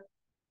sort of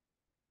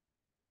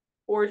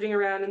foraging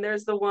around, and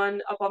there's the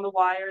one up on the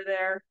wire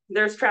there.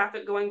 There's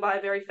traffic going by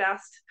very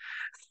fast.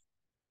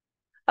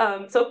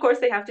 So of course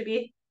they have to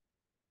be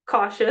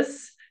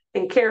cautious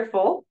and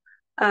careful,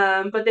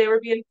 but they were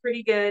being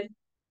pretty good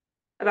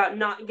about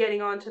not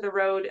getting onto the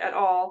road at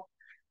all.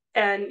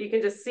 And you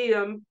can just see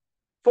them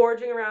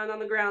foraging around on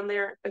the ground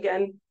there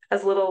again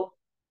as little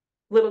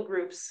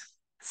groups.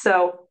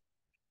 So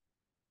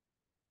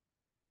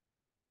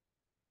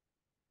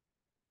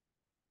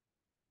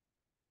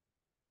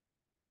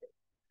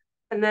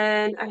and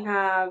then I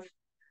have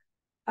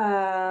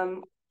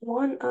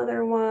one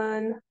other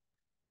one,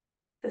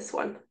 this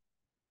one.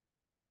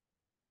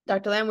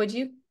 Dr. Lamb, would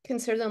you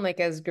consider them like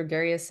as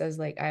gregarious as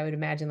like I would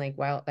imagine like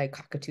wild like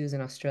cockatoos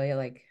in Australia,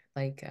 like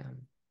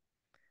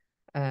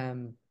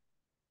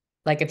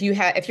if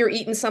you're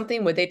eating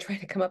something, would they try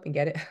to come up and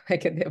get it?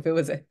 Like if it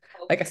was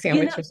like a You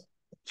sandwich know, or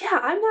yeah,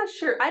 I'm not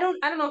sure. I don't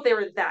know if they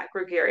were that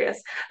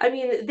gregarious. I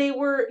mean, they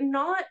were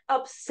not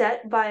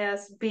upset by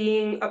us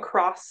being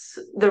across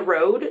the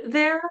road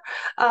there.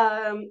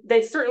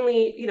 They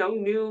certainly, you know,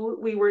 knew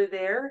we were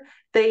there.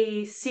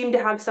 They seemed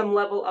to have some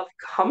level of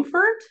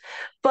comfort,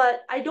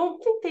 but I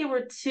don't think they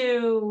were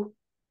too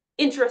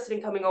interested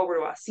in coming over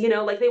to us, you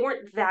know, like they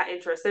weren't that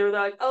interested. They were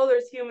like, oh,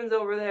 there's humans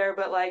over there,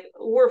 but like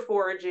we're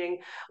foraging,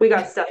 we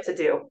got stuff to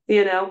do,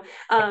 you know.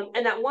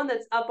 And that one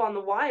that's up on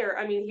the wire,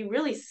 I mean, he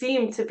really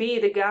seemed to be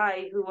the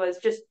guy who was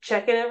just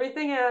checking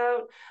everything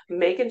out,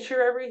 making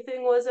sure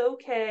everything was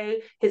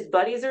okay. His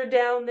buddies are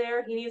down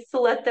there, he needs to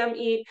let them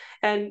eat.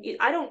 And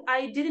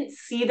I didn't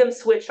see them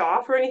switch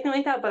off or anything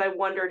like that, but I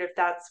wondered if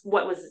that's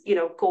what was, you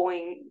know,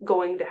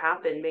 going to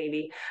happen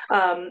maybe.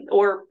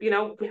 Or, you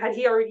know, had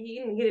he already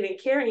eaten, he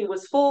didn't care and he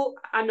was full?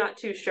 I'm not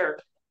too sure.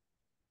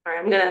 All right,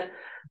 I'm gonna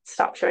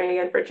stop sharing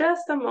again for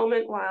just a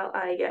moment while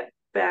I get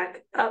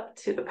back up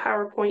to the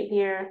PowerPoint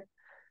here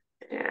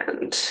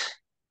and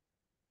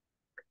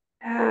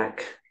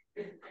back.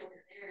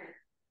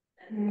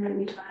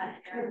 And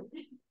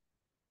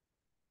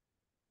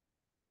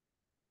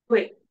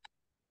wait.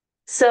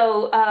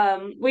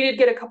 So we did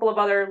get a couple of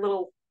other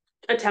little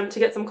attempt to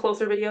get some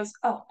closer videos.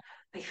 Oh,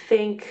 I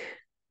think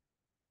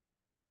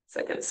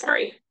second,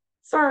 sorry.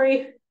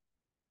 Sorry.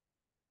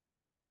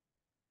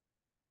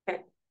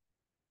 Okay.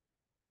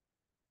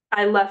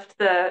 I left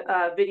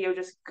the video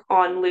just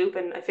on loop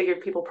and I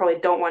figured people probably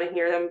don't want to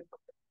hear them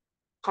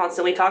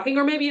constantly talking,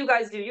 or maybe you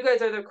guys do. You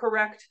guys are the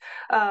correct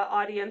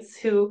audience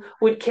who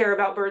would care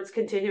about birds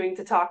continuing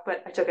to talk,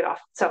 but I took it off.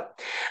 So,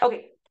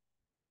 okay.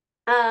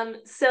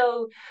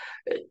 So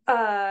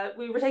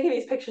we were taking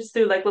these pictures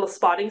through like little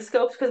spotting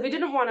scopes because we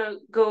didn't want to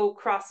go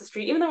across the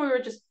street, even though we were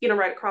just, you know,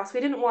 right across.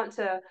 We didn't want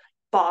to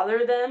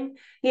bother them.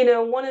 You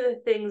know, one of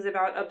the things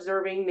about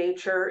observing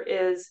nature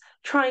is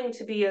trying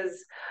to be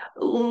as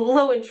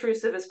low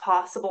intrusive as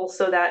possible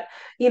so that,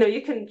 you know,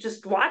 you can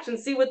just watch and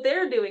see what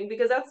they're doing,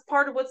 because that's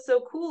part of what's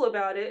so cool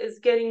about it, is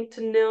getting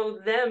to know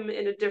them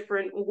in a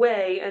different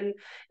way. And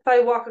if I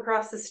walk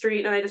across the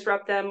street and I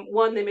disrupt them,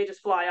 one, they may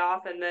just fly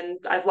off and then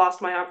I've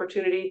lost my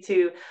opportunity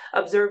to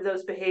observe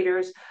those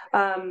behaviors.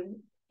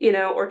 You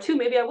know, or two,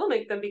 maybe I will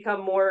make them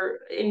become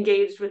more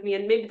engaged with me,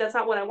 and maybe that's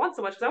not what I want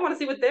so much, because I want to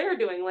see what they're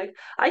doing. Like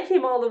I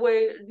came all the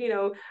way, you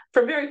know,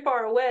 from very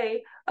far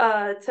away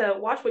to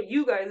watch what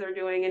you guys are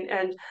doing,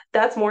 and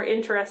that's more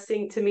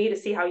interesting to me, to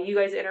see how you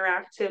guys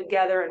interact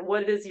together and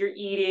what it is you're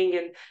eating,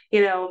 and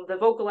you know, the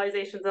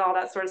vocalizations and all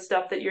that sort of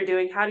stuff that you're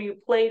doing. How do you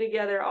play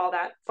together? All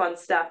that fun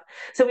stuff.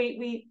 So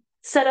we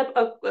set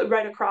up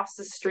right across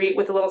the street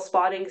with a little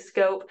spotting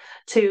scope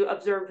to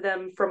observe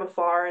them from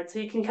afar. And so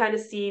you can kind of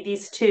see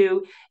these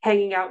two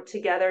hanging out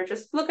together,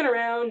 just looking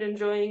around,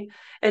 enjoying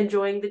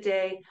the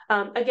day.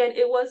 Again,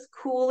 it was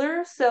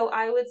cooler, so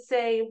I would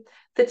say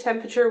the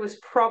temperature was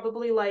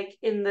probably like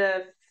in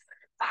the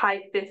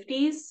high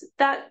 50s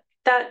that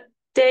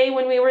day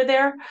when we were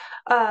there.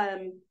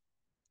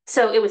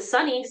 So it was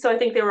sunny, so I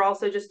think they were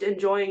also just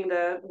enjoying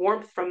the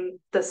warmth from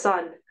the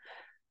sun.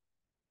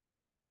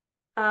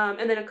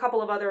 And then a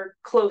couple of other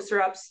closer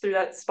ups through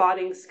that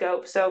spotting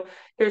scope. So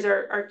here's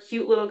our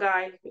cute little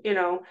guy, you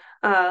know,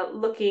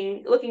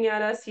 looking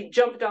at us. He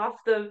jumped off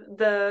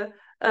the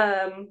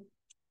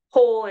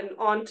pole and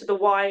onto the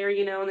wire,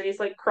 you know, and then he's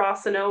like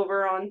crossing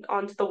over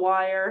onto the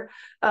wire.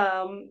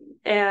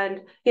 And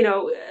you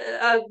know,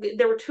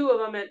 there were two of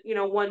them at, you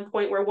know, one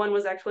point where one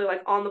was actually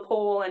like on the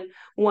pole and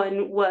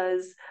one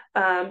was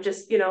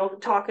just, you know,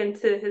 talking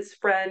to his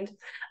friend.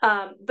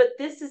 But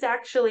this is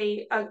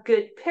actually a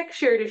good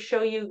picture to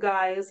show you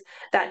guys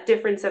that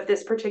difference of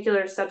this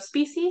particular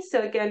subspecies.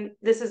 So again,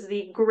 this is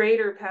the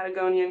greater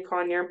Patagonian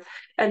conure,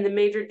 and the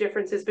major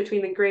differences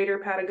between the greater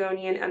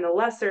Patagonian and the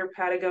lesser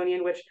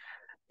Patagonian, which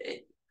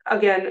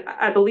again,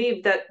 I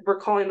believe that we're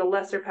calling the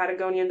lesser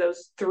Patagonian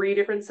those three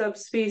different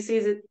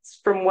subspecies. It's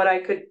from what I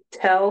could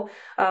tell,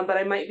 but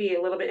I might be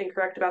a little bit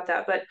incorrect about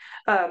that. But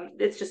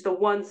it's just the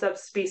one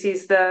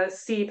subspecies, the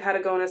C.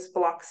 patagonus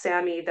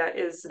bloxami, that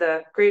is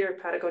the greater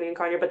Patagonian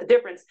conure. But the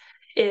difference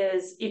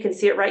is, you can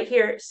see it right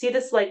here. See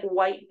this like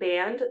white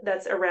band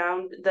that's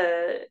around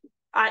the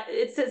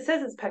it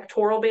says it's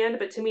pectoral band,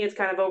 but to me it's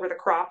kind of over the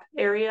crop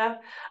area.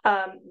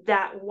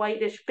 That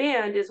whitish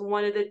band is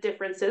one of the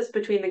differences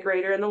between the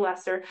greater and the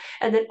lesser,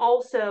 and then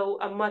also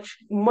a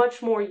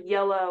much more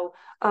yellow,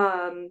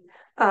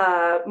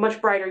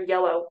 much brighter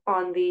yellow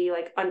on the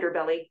like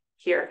underbelly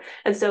here.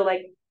 And so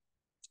like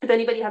if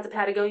anybody has a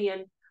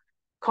Patagonian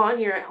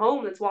conure at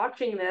home that's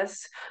watching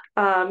this,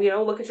 you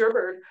know, look at your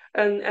bird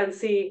and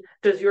see,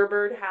 does your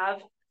bird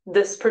have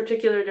this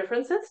particular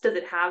differences? Does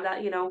it have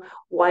that, you know,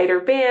 whiter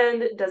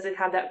band? Does it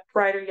have that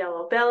brighter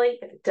yellow belly?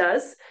 If it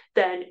does,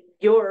 then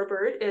your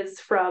bird is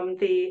from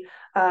the,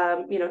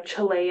 you know,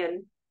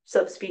 Chilean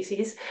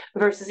subspecies,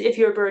 versus if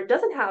your bird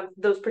doesn't have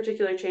those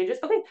particular changes,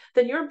 okay,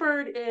 then your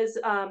bird is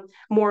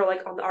more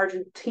like on the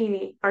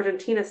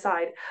Argentina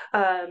side,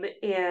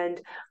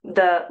 and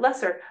the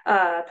lesser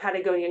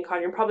Patagonian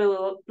conure, probably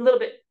a little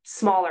bit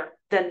smaller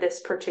than this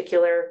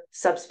particular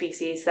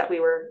subspecies that we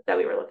were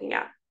looking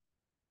at.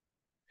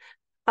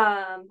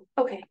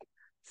 Okay,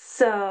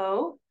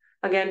 so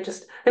again,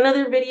 just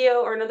another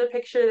video or another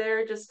picture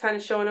there, just kind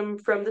of showing them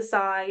from the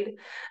side.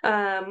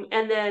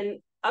 And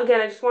then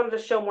again, I just wanted to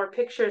show more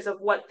pictures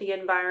of what the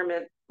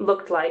environment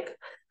looked like.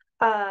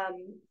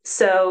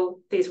 So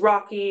these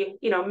rocky,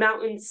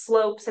 mountain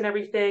slopes and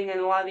everything, and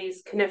a lot of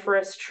these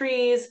coniferous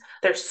trees.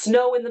 There's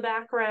snow in the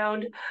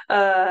background.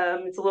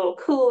 It's a little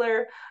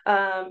cooler,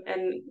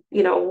 and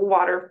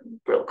water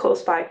real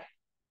close by.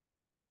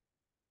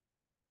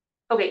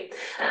 Okay.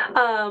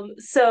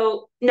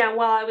 So now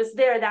while I was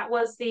there, that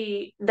was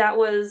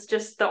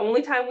just the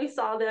only time we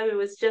saw them. It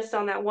was just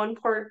on that one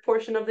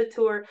portion of the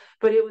tour,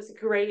 but it was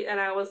great.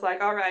 And I was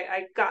like, all right,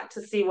 I got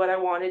to see what I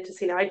wanted to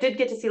see. Now I did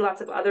get to see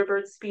lots of other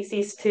bird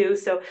species too.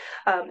 So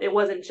it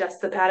wasn't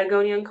just the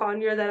Patagonian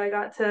Conure that I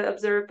got to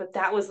observe, but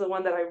that was the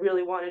one that I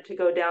really wanted to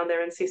go down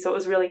there and see. So it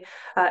was really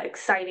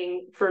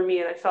exciting for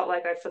me. And I felt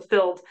like I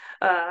fulfilled,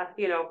 I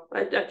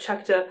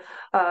checked a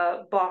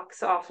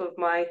box off of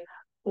my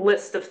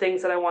list of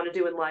things that I want to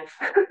do in life.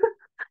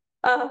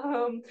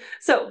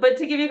 But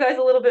to give you guys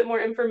a little bit more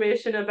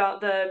information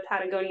about the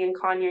Patagonian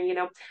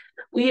Conure,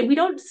 we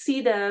don't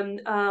see them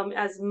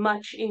as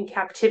much in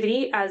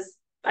captivity as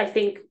I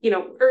think,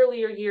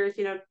 earlier years,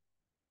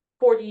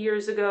 40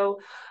 years ago,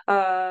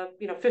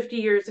 50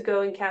 years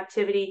ago in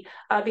captivity,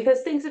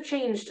 because things have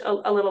changed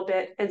a little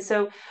bit. And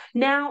so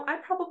now I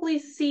probably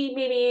see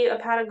maybe a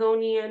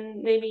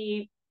Patagonian,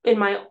 maybe in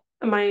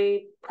my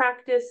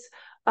practice,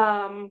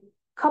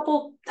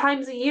 couple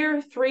times a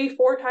year,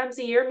 3-4 times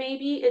a year,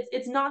 maybe.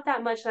 It's not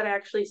that much that I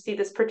actually see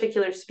this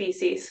particular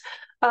species.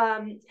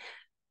 And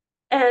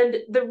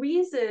the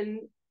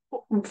reason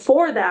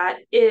for that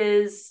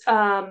is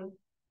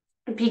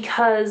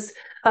because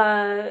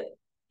there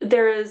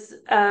is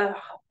a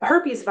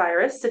herpes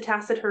virus, the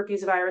tacit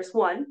herpes virus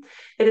 1.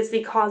 It is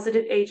the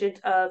causative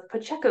agent of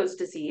Pacheco's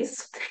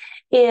disease.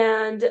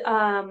 And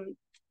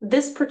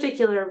this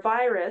particular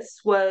virus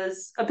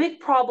was a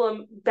big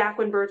problem back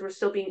when birds were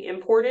still being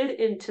imported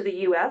into the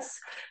US.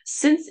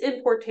 Since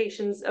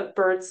importations of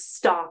birds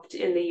stopped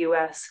in the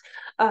US,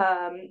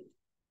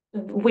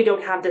 we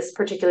don't have this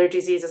particular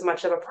disease as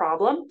much of a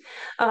problem.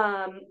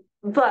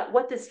 But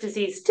what this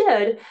disease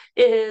did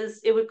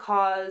is it would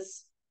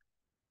cause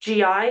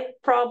GI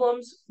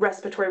problems,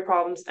 respiratory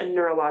problems, and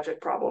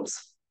neurologic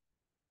problems.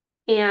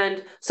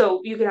 And so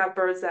you could have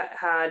birds that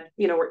had,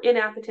 were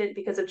inappetent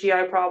because of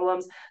GI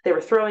problems. They were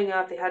throwing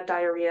up, they had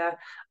diarrhea,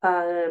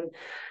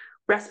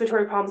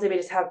 respiratory problems. They may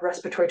just have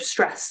respiratory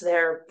distress.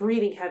 They're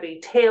breathing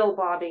heavy, tail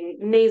bobbing,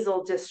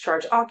 nasal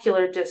discharge,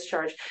 ocular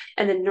discharge,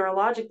 and then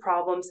neurologic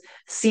problems,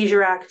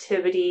 seizure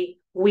activity,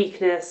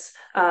 weakness,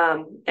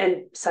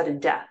 and sudden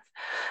death.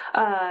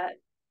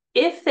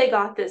 If they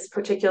got this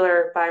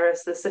particular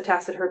virus, this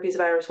tacit herpes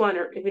virus 1,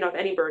 or if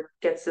any bird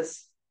gets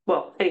this,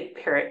 well, any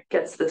parrot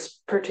gets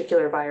this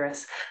particular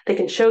virus, they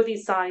can show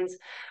these signs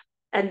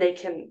and they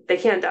can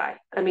die.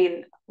 I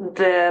mean,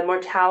 the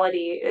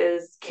mortality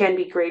can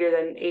be greater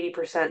than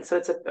 80%, so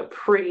it's a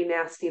pretty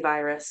nasty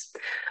virus.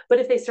 But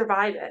if they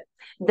survive it,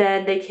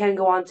 then they can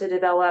go on to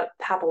develop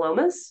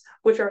papillomas,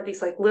 which are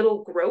these like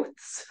little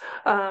growths,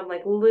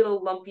 like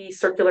little lumpy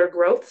circular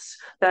growths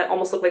that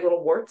almost look like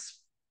little warts.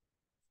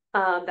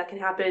 That can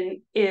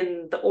happen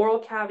in the oral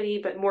cavity,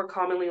 but more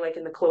commonly like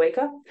in the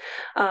cloaca.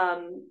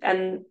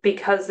 And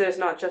because there's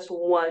not just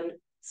one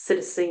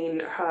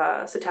citizen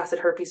tacit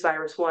herpes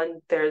virus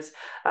 1, there's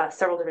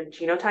several different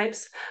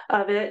genotypes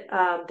of it.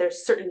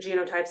 There's certain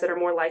genotypes that are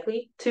more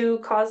likely to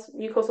cause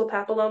mucosal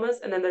papillomas,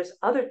 and then there's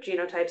other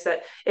genotypes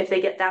that if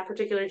they get that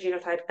particular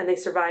genotype and they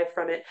survive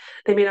from it,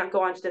 they may not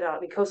go on to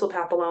develop mucosal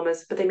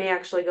papillomas, but they may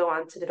actually go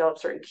on to develop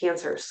certain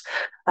cancers.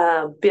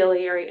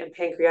 Biliary and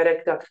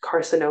pancreatic duct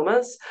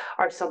carcinomas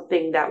are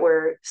something that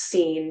we're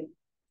seeing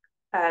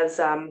as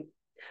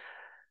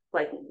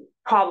like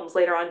problems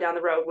later on down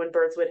the road when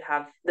birds would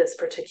have this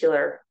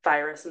particular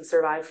virus and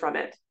survive from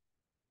it.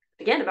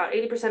 Again, about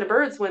 80% of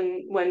birds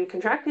when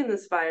contracting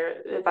this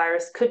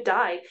virus could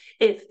die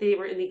if they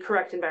were in the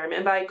correct environment.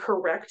 And by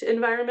correct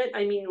environment,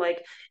 I mean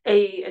like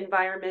a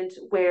environment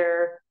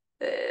where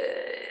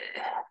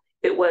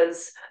it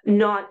was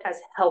not as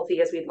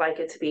healthy as we'd like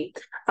it to be.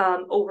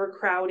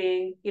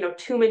 Overcrowding,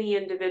 too many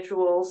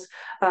individuals,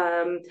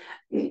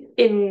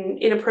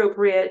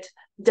 inappropriate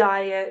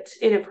diet,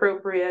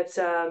 inappropriate,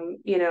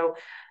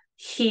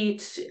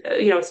 heat,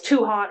 it's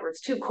too hot or it's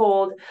too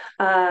cold,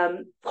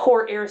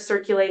 poor air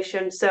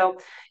circulation. So,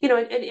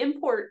 and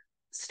import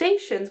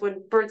stations,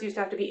 when birds used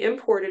to have to be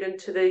imported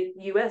into the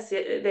US,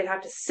 they'd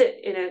have to sit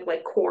in a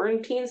like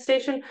quarantine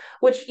station,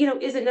 which,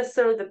 isn't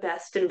necessarily the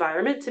best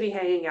environment to be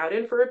hanging out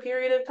in for a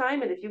period of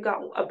time. And if you've got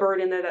a bird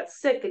in there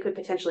that's sick, they could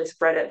potentially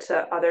spread it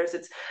to others.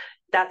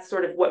 That's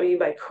sort of what we mean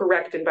by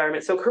correct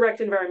environment. So correct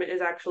environment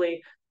is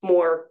actually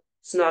more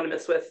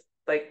synonymous with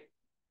like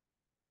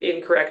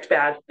incorrect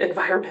bad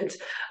environment,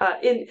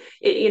 not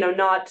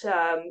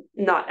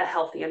a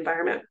healthy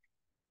environment.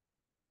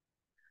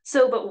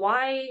 So, but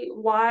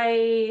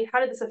how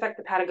did this affect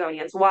the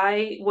Patagonians?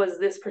 Why was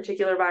this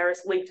particular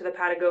virus linked to the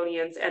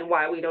Patagonians, and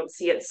why we don't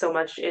see it so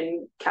much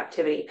in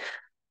captivity?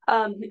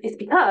 It's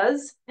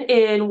because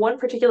in one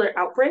particular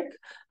outbreak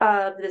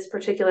of this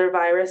particular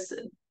virus,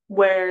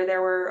 where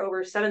there were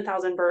over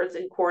 7,000 birds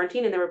in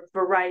quarantine, and there were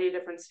a variety of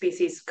different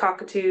species: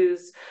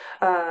 cockatoos,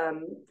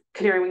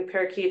 canary-winged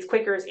parakeets,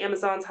 quakers,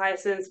 amazons,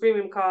 hyacinths, green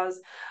macaws,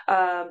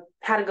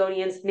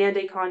 Patagonians,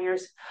 non-GMO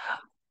conures.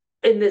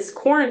 In this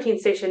quarantine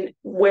station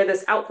where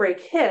this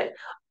outbreak hit,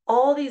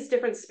 all these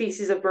different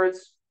species of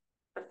birds,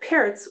 of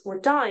parrots, were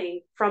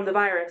dying from the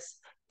virus,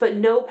 but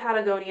no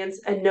Patagonians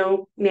and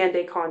no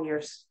non-GMO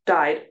conures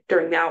died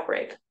during the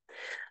outbreak.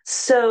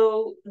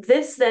 So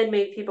this then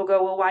made people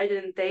go, well, why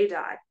didn't they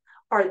die?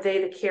 Are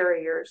they the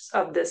carriers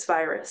of this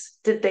virus?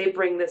 Did they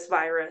bring this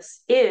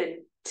virus in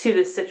to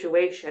this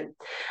situation?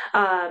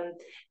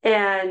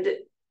 And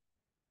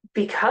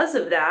because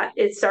of that,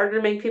 it started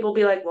to make people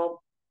be like,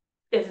 well,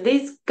 if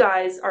these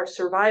guys are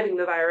surviving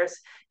the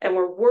virus and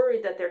we're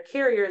worried that they're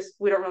carriers,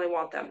 we don't really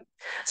want them.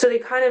 So they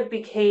kind of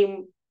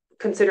became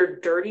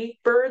considered dirty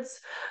birds,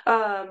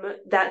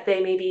 that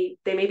they may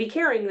be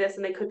carrying this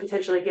and they could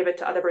potentially give it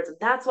to other birds. And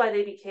that's why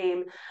they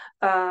became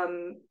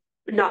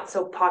not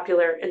so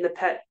popular in the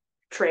pet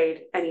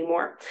trade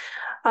anymore.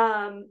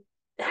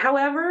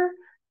 However,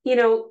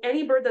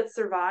 any bird that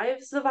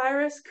survives the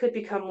virus could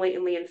become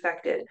latently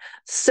infected.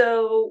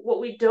 So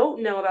what we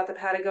don't know about the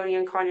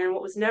Patagonian conure, and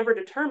what was never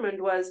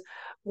determined, was,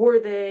 were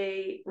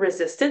they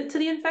resistant to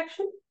the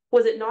infection?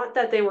 Was it not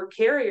that they were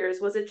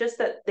carriers? Was it just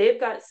that they've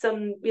got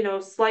some,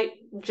 slight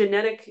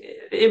genetic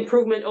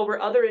improvement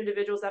over other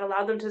individuals that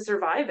allowed them to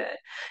survive it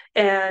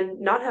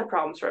and not have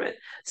problems from it?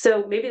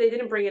 So maybe they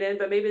didn't bring it in,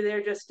 but maybe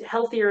they're just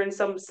healthier in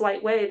some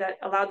slight way that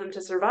allowed them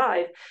to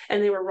survive,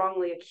 and they were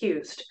wrongly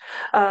accused.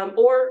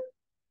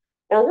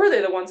 Or were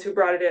they the ones who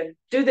brought it in?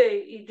 Do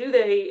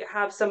they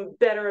have some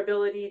better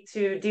ability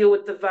to deal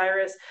with the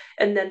virus,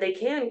 and then they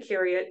can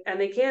carry it and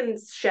they can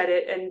shed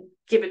it and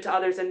give it to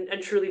others and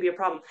truly be a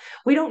problem?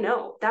 We don't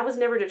know. That was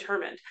never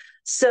determined.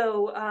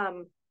 So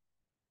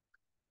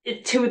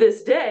to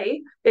this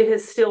day, it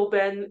has still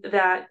been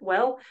that,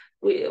 well,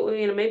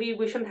 maybe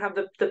we shouldn't have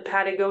the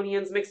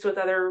Patagonians mixed with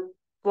other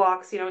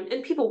flocks,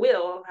 and people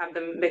will have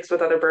them mixed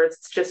with other birds.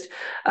 It's just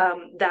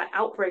that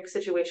outbreak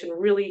situation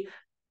really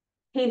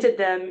painted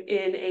them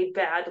in a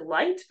bad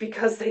light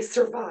because they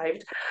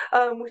survived,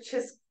 which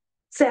is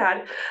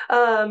sad,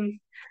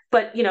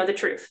 but the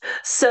truth.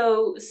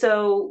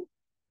 So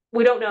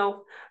we don't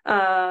know,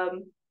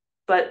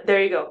 but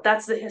there you go.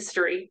 That's the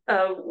history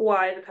of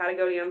why the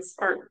Patagonians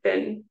aren't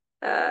been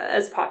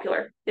as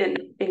popular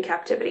in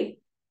captivity.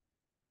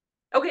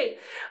 Okay,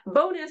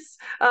 bonus.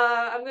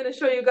 I'm going to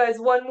show you guys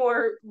one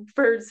more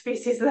bird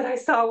species that I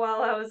saw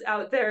while I was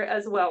out there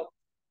as well.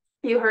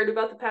 You heard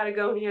about the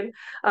Patagonian.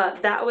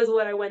 That was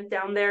what I went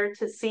down there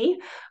to see.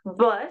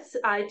 But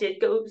I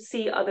did go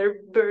see other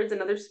birds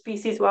and other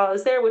species while I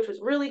was there, which was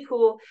really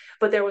cool.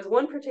 But there was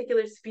one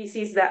particular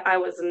species that I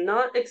was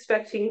not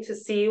expecting to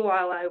see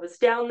while I was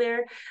down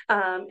there.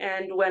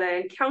 And when I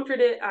encountered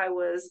it, I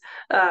was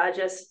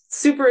just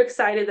super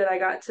excited that I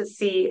got to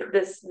see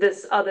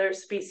this other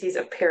species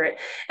of parrot.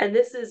 And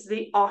this is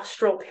the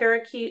austral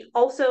parakeet,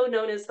 also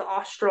known as the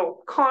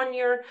austral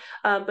conure.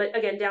 But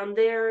again, down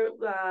there,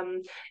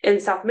 in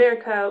South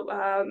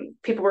America,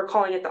 people were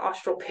calling it the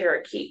austral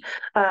parakeet.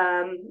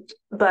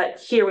 But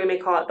here we may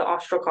call it the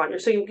austral conure.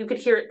 So you could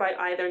hear it by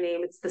either name.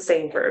 It's the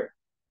same bird.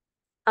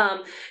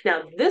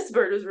 Now, this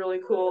bird is really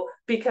cool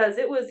because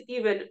it was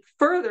even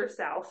further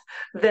south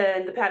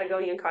than the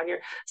Patagonian conure.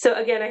 So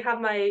again, I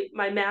have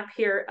my map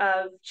here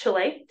of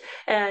Chile.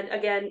 And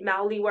again,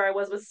 Maui, where I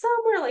was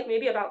somewhere like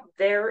maybe about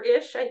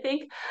there-ish, I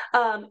think.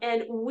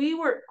 And we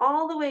were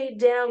all the way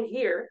down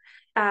here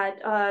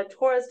at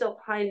Torres del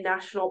Paine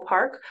National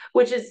Park,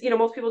 which is,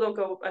 most people don't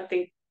go, I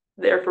think,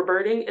 there for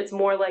birding. It's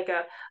more like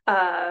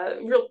a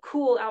real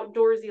cool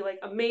outdoorsy, like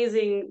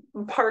amazing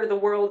part of the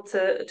world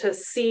to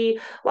see.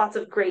 Lots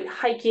of great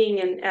hiking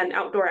and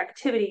outdoor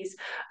activities.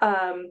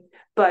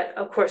 But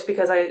of course,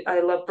 because I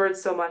love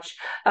birds so much,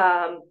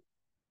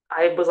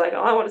 I was like,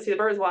 oh, I want to see the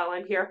birds while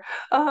I'm here.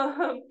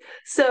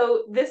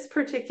 So this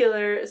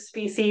particular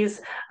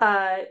species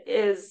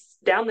is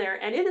down there,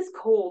 and it is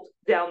cold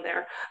down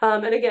there.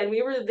 And again,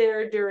 we were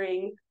there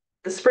during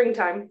the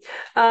springtime,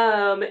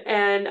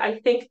 and I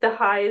think the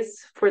highs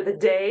for the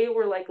day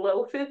were like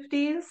low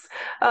 50s.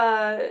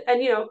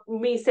 And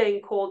me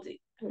saying cold,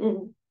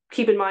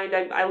 keep in mind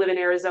I live in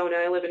Arizona.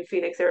 I live in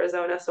Phoenix,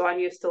 Arizona, so I'm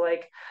used to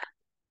like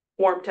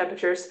warm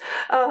temperatures.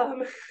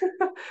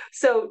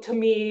 So to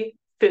me,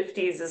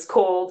 50s is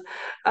cold,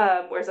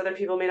 whereas other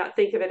people may not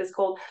think of it as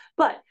cold.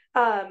 But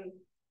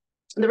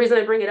the reason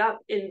I bring it up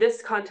in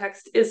this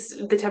context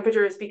is the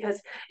temperature is because,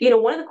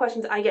 one of the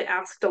questions I get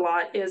asked a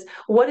lot is,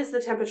 what is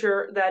the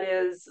temperature that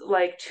is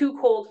like too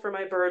cold for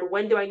my bird?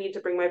 When do I need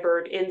to bring my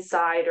bird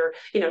inside or,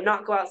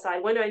 not go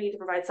outside? When do I need to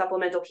provide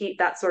supplemental heat?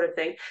 That sort of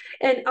thing.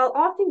 And I'll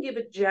often give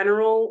a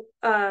general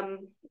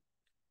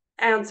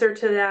answer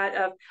to that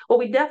of, well,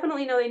 we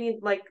definitely know they need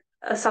like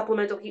a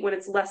supplemental heat when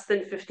it's less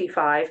than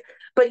 55.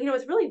 But,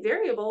 it's really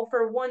variable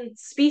for one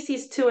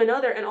species to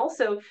another. And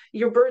also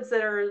your birds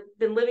that are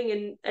been living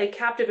in a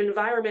captive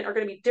environment are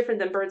going to be different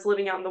than birds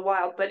living out in the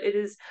wild. But it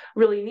is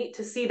really neat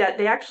to see that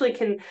they actually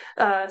can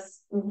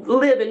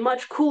live in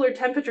much cooler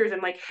temperatures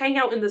and like hang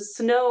out in the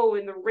snow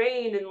and the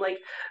rain and like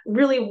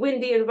really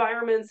windy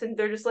environments. And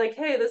they're just like,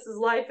 hey, this is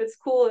life. It's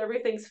cool.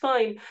 Everything's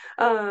fine.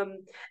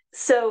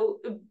 So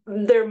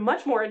they're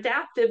much more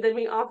adaptive than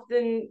we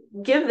often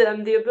give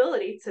them the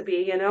ability to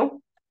be.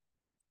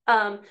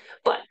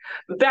 But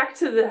back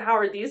to how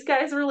are these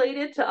guys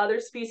related to other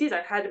species?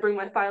 I had to bring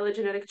my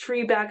phylogenetic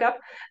tree back up.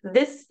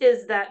 This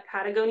is that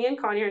Patagonian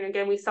conure. And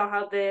again, we saw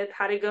how the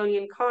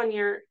Patagonian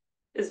conure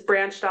is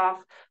branched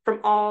off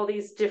from all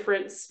these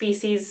different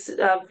species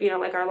of,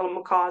 like our little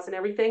macaws and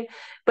everything.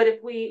 But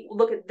if we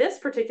look at this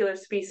particular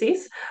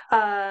species,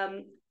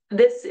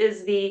 this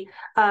is the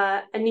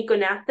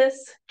Aniconathus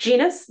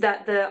genus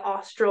that the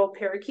Austral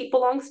parakeet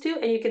belongs to.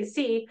 And you can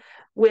see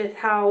with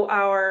how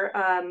our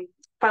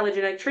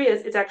phylogenetic tree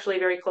is, it's actually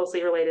very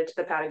closely related to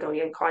the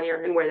Patagonian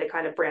conure and where they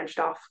kind of branched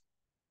off.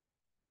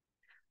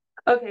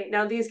 Okay,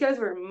 now these guys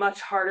were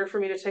much harder for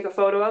me to take a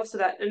photo of. So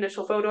that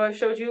initial photo I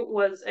showed you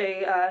was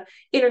a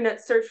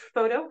internet search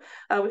photo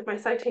with my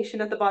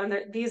citation at the bottom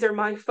there. These are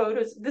my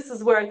photos. This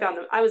is where I found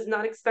them. I was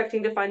not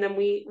expecting to find them.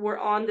 We were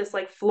on this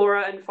like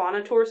flora and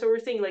fauna tour. So we're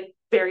seeing like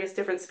various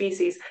different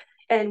species.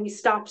 And we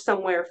stopped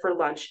somewhere for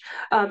lunch.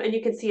 And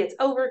you can see it's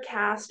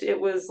overcast. It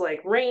was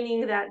like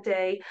raining that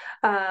day.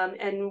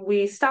 And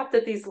we stopped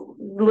at these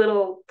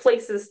little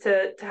places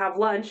to have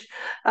lunch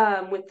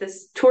with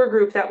this tour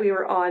group that we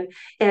were on.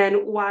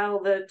 And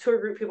while the tour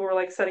group people were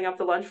like setting up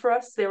the lunch for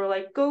us, they were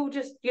like, go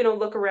just,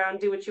 look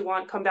around, do what you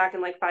want, come back in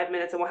like 5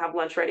 minutes and we'll have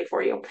lunch ready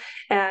for you.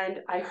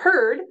 And I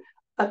heard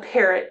a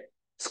parrot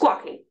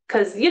squawking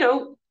because,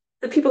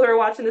 the people who are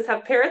watching this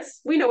have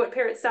parrots. We know what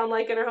parrots sound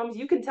like in our homes.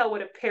 You can tell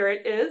what a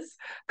parrot is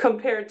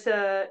compared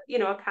to,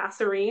 a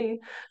passerine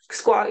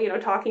squawk,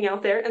 talking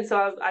out there. And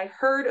so I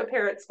heard a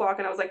parrot squawk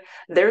and I was like,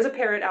 there's a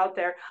parrot out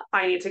there.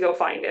 I need to go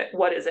find it.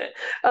 What is it?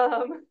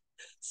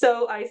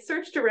 So I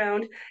searched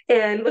around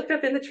and looked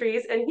up in the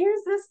trees, and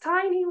here's this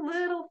tiny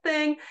little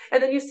thing.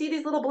 And then you see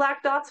these little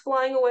black dots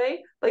flying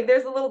away. Like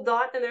there's the little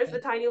dot, and there's the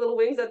tiny little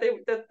wings that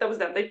was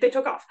them. They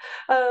took off.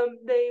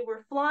 They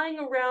were flying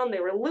around.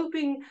 They were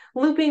looping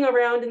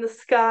around in the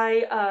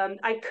sky.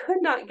 I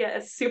could not get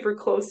a super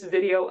close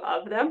video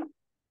of them.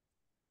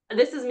 And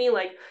this is me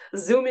like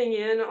zooming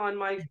in on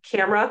my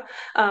camera.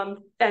 And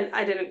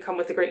I didn't come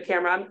with a great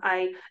camera.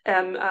 I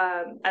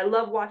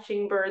love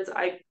watching birds.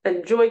 I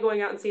enjoy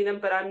going out and seeing them,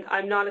 but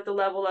I'm not at the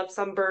level of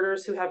some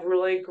birders who have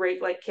really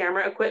great like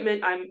camera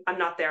equipment. I'm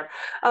not there.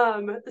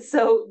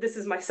 So this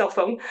is my cell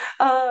phone.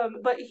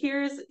 But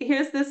here's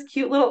this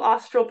cute little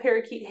Austral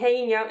parakeet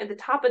hanging out at the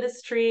top of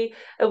this tree.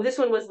 This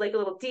one was like a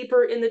little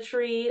deeper in the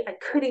tree. I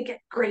couldn't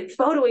get great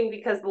photoing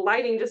because the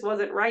lighting just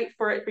wasn't right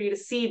for you to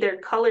see their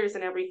colors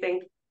and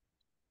everything.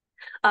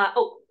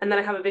 And then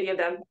I have a video of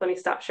them. Let me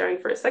stop sharing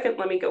for a second.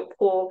 Let me go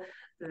pull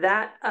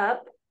that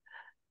up.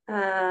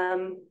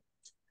 And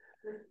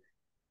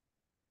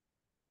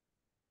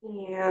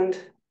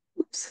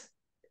oops,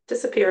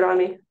 disappeared on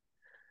me.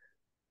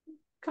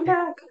 Come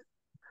back.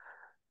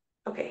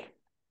 Okay.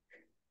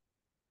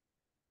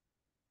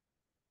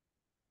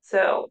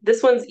 So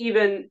this one's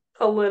even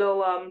a little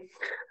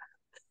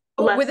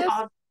less with this,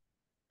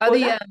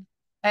 obvious. are the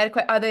I had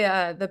a are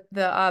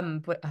the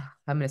I'm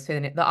gonna say the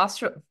name, the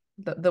Austro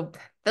those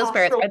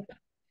parrots Austral.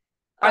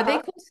 are they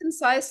close in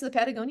size to the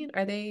Patagonian?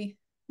 Are they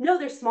No,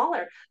 they're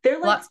smaller.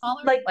 They're a lot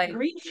smaller? like Like,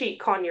 green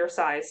sheet conure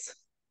size.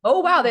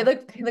 oh wow, they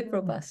look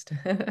robust.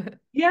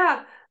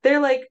 Yeah,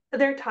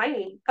 they're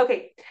tiny.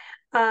 Okay.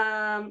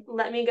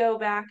 Let me go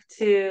back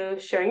to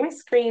sharing my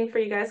screen for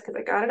you guys because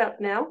I got it up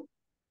now.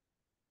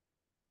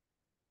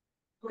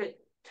 Okay.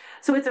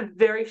 So it's a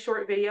very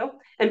short video.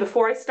 And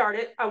before I start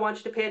it, I want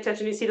you to pay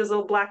attention. You see those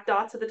little black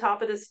dots at the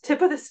top of this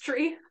tip of this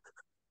tree?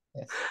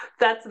 Yes.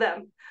 That's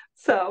them.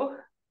 So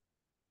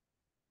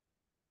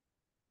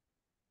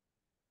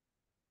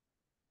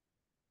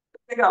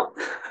there you go.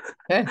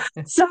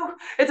 So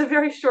it's a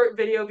very short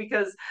video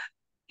because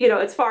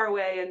it's far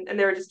away and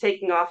they were just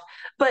taking off.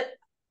 But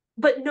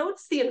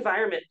notice the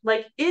environment.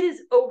 Like it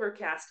is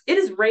overcast. It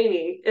is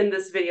raining in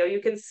this video. You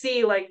can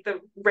see like the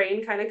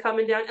rain kind of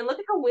coming down and look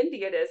at how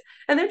windy it is.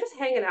 And they're just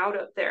hanging out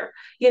up there.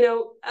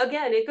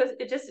 Again,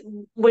 it just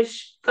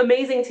was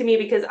amazing to me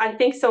because I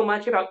think so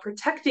much about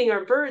protecting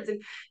our birds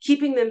and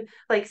keeping them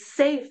like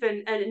safe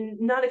and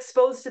not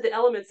exposed to the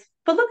elements.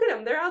 But look at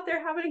them. They're out there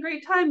having a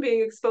great time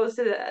being exposed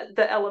to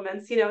the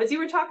elements. As you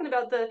were talking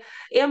about the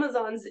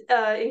Amazons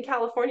in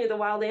California, the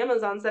wild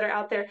Amazons that are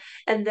out there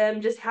and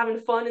them just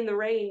having fun in the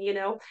rain.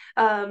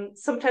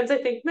 Sometimes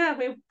I think, man,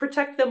 we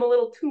protect them a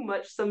little too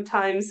much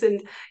sometimes.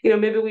 And,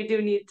 maybe we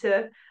do need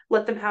to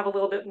let them have a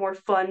little bit more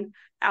fun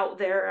out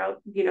there,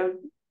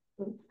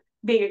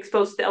 being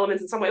exposed to the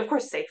elements in some way, of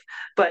course, safe,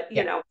 but,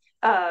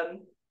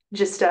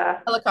 just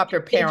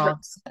Helicopter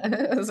parents.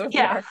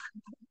 yeah.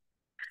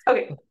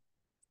 Okay.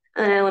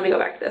 And let me go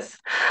back to this.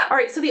 All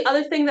right. So the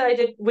other thing that I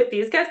did with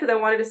these guys, because I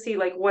wanted to see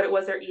like what it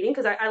was they're eating,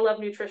 because I love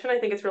nutrition. I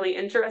think it's really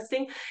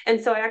interesting.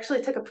 And so I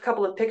actually took a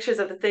couple of pictures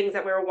of the things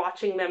that we were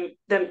watching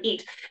them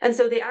eat. And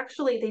so they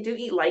do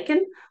eat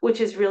lichen,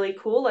 which is really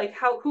cool. Like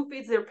who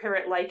feeds their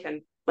parrot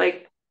lichen?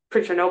 Like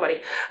pretty sure nobody.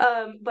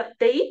 But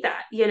they eat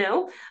that, you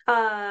know.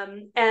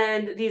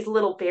 And these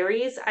little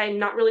berries, I'm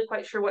not really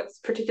quite sure what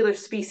particular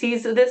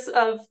species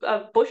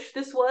of bush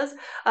this was.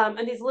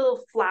 And these little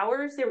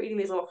flowers, they were eating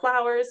these little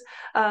flowers.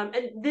 And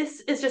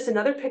this is just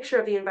another picture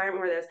of the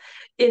environment where there's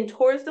in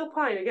Torres del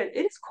Paine. Again,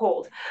 it is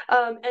cold.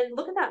 And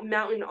look at that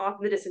mountain off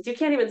in the distance. You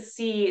can't even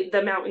see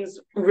the mountains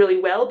really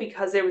well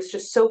because it was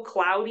just so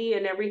cloudy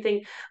and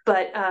everything.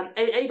 But and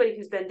anybody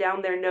who's been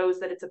down there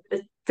knows that it's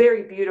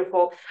very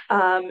beautiful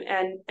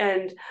and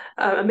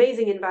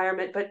amazing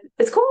environment, but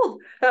it's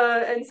cold.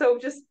 And so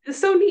just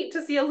so neat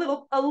to see a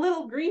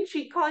little green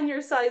cheek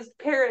conure sized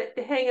parrot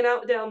hanging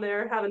out down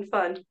there having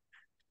fun.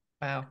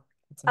 Wow,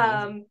 that's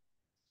amazing. Um,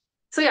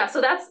 so yeah,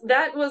 so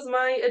that was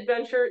my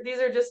adventure. These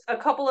are just a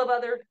couple of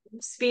other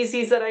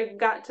species that I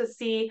got to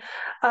see.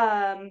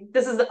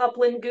 This is the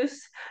upland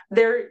goose.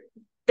 They're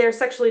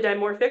sexually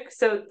dimorphic.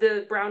 So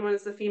the brown one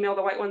is the female,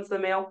 the white one's the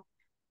male.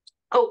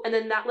 Oh, and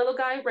then that little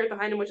guy right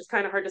behind him, which is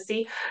kind of hard to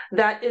see,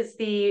 that is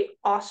the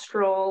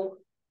austral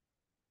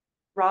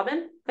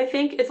robin, I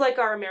think. It's like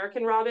our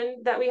American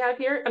robin that we have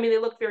here. I mean, they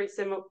look very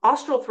similar.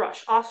 Austral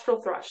thrush,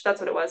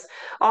 that's what it was.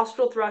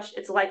 Austral thrush,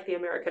 it's like the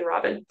American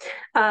robin.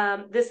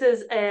 This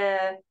is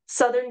a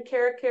southern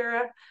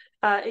caracara.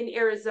 In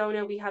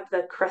Arizona, we have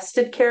the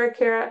crested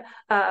caracara.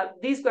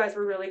 These guys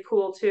were really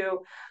cool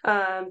too.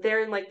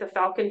 They're in like the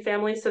falcon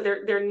family, so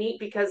they're neat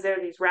because they're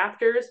these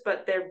raptors,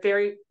 but they're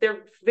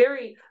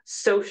very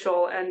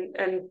social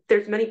and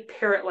there's many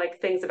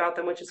parrot-like things about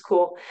them, which is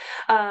cool.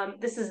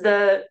 This is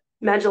the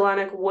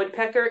Magellanic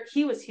woodpecker.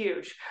 He was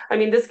huge. I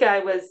mean, this guy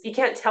was, you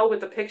can't tell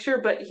with the picture,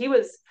 but he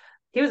was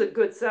a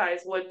good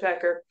sized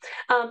woodpecker.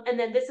 And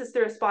then this is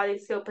through a spotting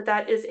scope, but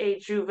that is a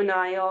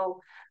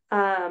juvenile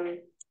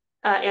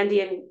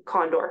Andean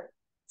condor.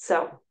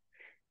 So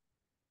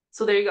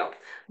there you go.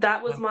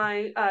 That was Wow.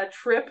 my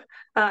trip.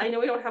 I know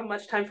we don't have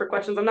much time for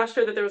questions. I'm not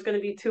sure that there was going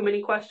to be too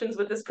many questions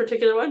with this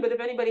particular one, but if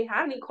anybody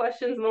had any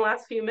questions in the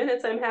last few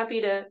minutes, I'm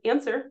happy to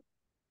answer.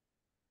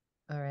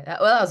 All right. Well,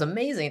 that was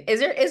amazing. Is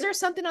there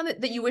something on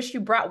it that you wish you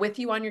brought with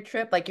you on your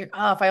trip? Like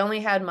oh, if I only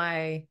had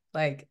my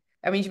like,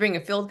 I mean, did you bring a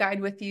field guide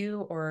with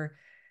you, or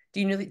do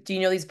you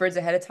know these birds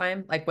ahead of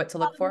time, like what to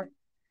look Um, for?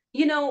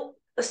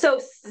 so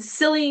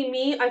silly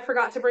me, I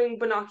forgot to bring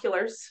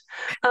binoculars.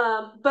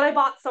 But I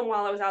bought some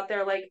while I was out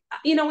there. Like,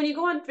 when you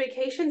go on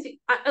vacations,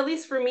 at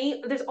least for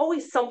me, there's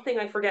always something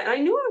I forget. And I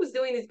knew I was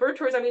doing these bird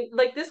tours. I mean,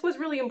 like, this was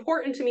really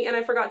important to me, and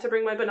I forgot to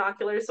bring my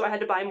binoculars. So I had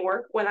to buy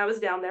more when I was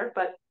down there,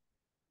 but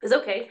it's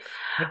okay.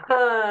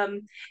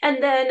 Um,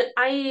 and then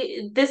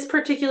this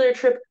particular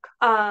trip,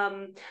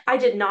 I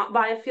did not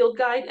buy a field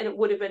guide, and it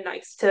would have been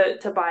nice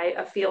to buy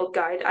a field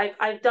guide.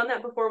 I've done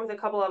that before with a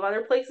couple of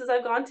other places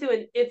I've gone to,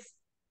 and it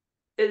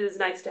is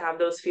nice to have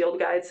those field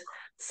guides.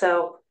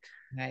 So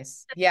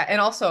Nice. Yeah, and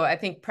also I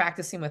think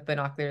practicing with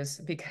binoculars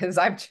because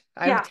I'm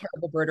a yeah,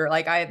 terrible birder.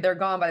 Like they're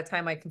gone by the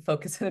time I can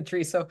focus in a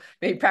tree. So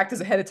maybe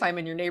practice ahead of time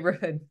in your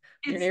neighborhood.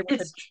 Your it's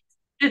neighborhood. it's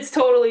it's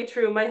totally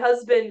true. My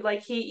husband,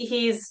 like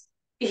he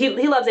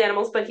loves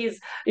animals, but he's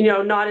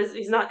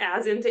not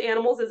as into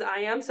animals as I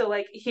am. So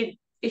like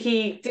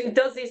he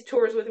does these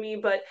tours with me,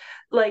 but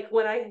like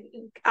when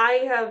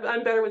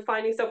I'm better with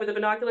finding stuff with the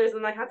binoculars,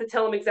 and I have to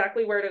tell him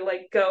exactly where to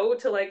like go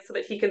to like so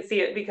that he can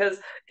see it because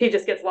he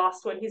just gets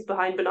lost when he's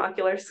behind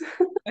binoculars.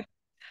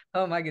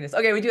 Oh my goodness.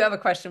 Okay, we do have a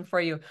question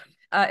for you.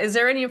 Is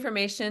there any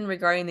information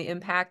regarding the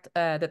impact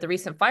that the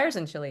recent fires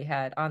in Chile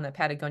had on the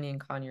Patagonian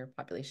conure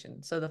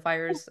population? So the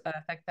fires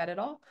affect that at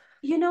all?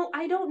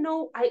 I don't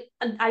know.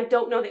 I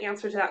don't know the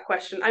answer to that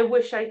question. I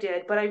wish I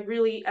did, but I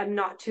really am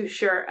not too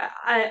sure.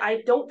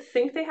 I don't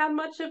think they have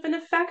much of an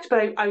effect,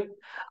 but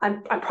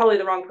I'm probably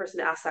the wrong person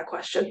to ask that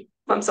question.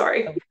 I'm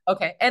sorry. Oh,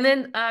 okay. And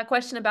then a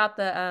question about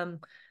the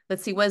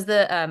let's see, was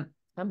the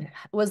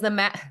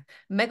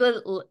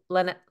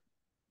megalana,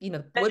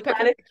 woodpecker?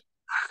 Atlantic.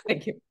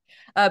 Thank you.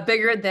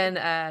 Bigger than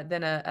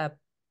a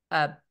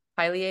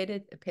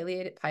pileated.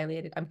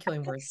 I'm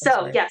killing words. I'm So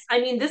sorry. yes, I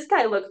mean this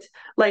guy looked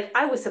like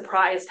I was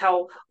surprised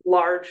how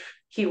large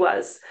he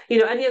was.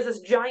 And he has this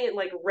giant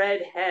like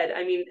red head.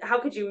 I mean, how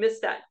could you miss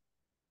that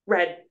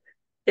red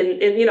I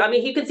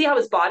mean you can see how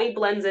his body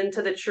blends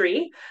into the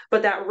tree,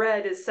 but that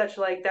red head is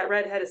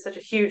such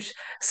a huge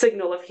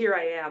signal of here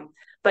I am.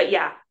 But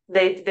yeah,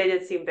 they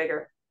did seem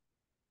bigger.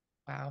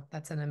 Wow,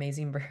 that's an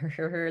amazing bird.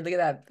 Look at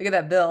that. Look at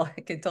that bill.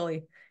 It could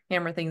totally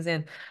hammer things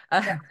in.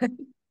 Yeah.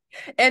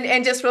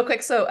 And just real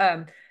quick, so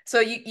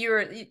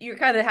you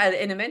kind of had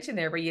in a mention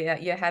there where you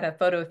had a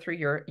photo through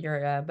your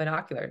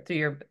binocular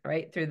through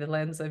the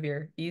lens of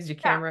you used your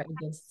Yeah. camera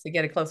to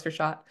get a closer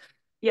shot.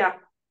 Yeah.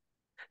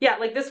 Yeah,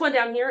 like this one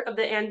down here of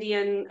the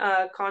Andean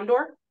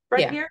condor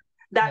right Yeah. here.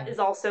 that Yeah. is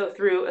also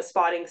through a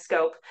spotting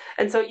scope.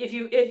 And so if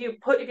you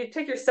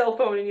take your cell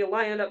phone and you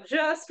line it up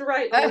just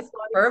right on the Oh, spotting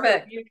scope,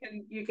 perfect.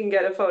 you can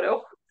get a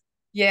photo.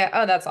 Yeah.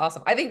 Oh, that's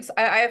awesome. I think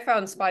I have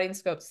found spotting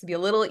scopes to be a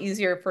little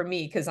easier for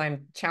me because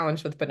I'm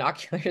challenged with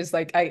binoculars.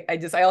 Like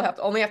I'll have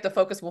to only have to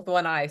focus with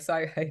one eye. So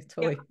I Yeah.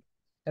 totally,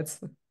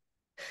 that's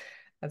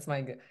that's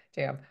my good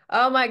jam.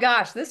 Oh my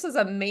gosh, this is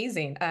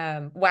amazing.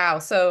 Wow.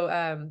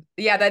 So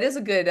yeah, that is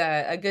a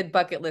good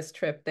bucket list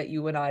trip that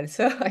you went on.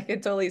 So I can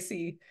totally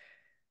see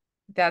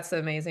that's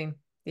amazing.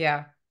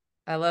 Yeah.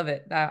 I love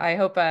it. I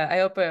hope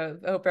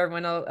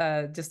everyone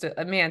will just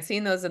man,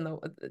 seeing those in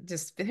the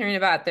just hearing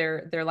about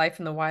their life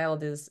in the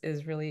wild is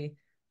really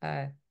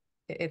uh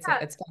Yeah,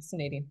 it's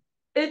fascinating.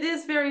 it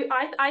is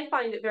I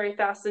find it very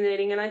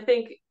fascinating. And I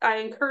think I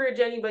encourage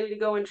anybody to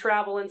go and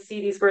travel and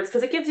see these birds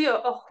because it gives you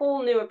a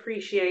whole new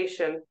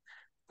appreciation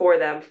for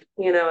them.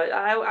 You know,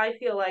 I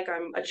feel like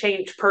I'm a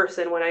changed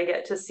person when I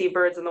get to see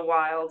birds in the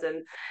wild,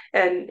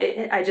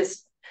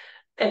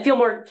 I feel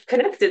more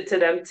connected to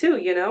them too,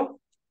 you know?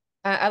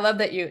 I love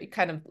that you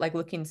kind of like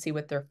looking to see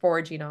what they're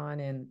foraging on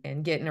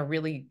and getting a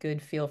really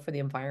good feel for the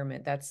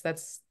environment. That's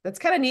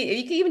kind of neat.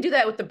 You can even do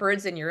that with the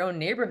birds in your own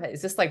neighborhood.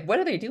 It's just like, what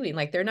are they doing?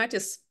 Like they're not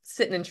just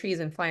sitting in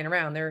trees and flying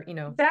around. They're doing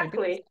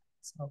Exactly.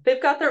 stuff. So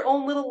They've got their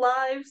own little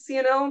lives,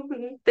 you know,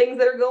 and things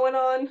that are going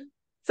on.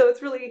 So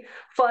it's really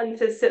fun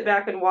to sit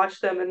back and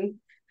watch them and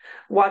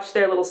watch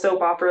their little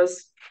soap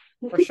operas.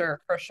 for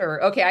sure, for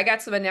sure. Okay, I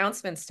got some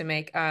announcements to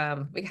make.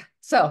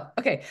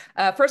 Okay.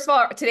 First of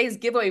all, today's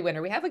giveaway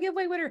winner. We have a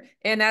giveaway winner,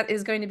 and that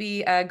is going to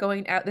be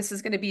going out. This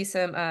is going to be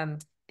some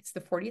it's the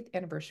 40th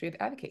anniversary of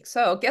Advocate.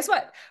 So guess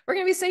what? We're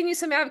going to be sending you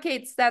some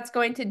advocates. That's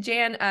going to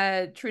Jan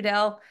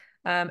Trudell,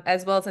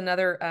 as well as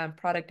another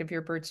product of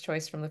your bird's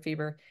choice from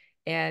Lafeber.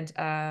 And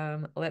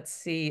let's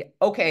see.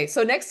 Okay,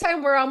 so next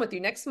time we're on with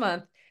you next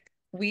month,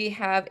 we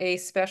have a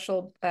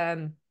special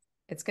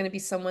it's going to be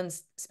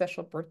someone's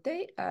special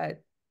birthday.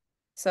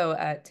 So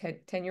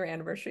 10-year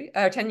anniversary,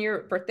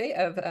 10-year birthday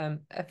of a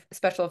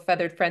special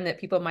feathered friend that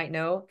people might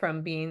know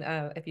from being,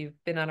 if you've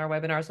been on our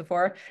webinars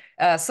before.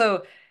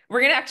 So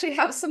we're gonna actually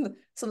have some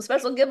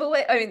special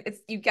giveaway. I mean,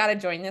 you've got to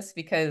join this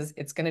because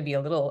it's gonna be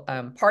a little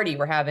party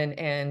we're having,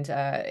 and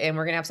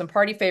we're gonna have some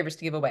party favors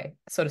to give away,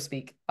 so to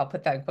speak. I'll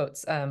put that in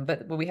quotes.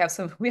 But we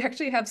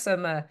actually have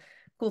some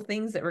cool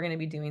things that we're gonna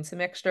be doing, some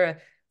extra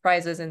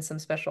prizes and some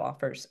special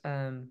offers.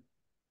 And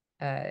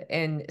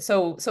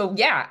so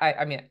yeah,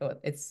 I mean,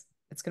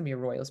 it's gonna be a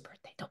Royal's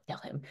birthday. Don't tell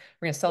him.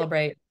 We're gonna Yep.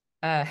 celebrate.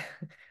 Uh,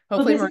 It'll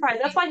hopefully be a we're surprise.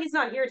 That's why he's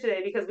not here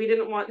today because we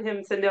didn't want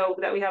him to know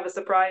that we have a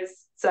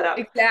surprise set up.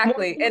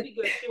 exactly. Morgan will be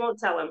good. She won't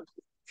tell him.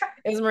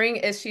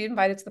 Is she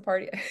invited to the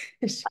party?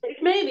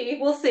 Maybe.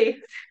 We'll see.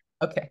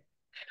 Okay.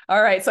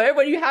 All right. So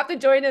everybody, you have to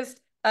join us.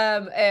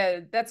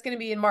 That's going to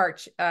be in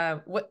March.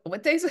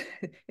 What days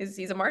is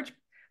he's a March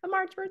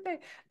birthday?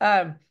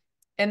 And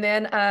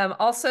then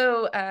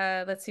also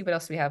let's see what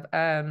else we have.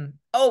 So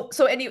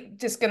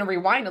just going to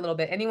rewind a little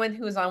bit. Anyone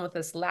who was on with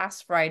us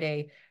last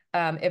Friday,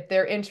 if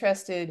they're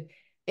interested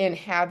in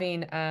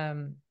having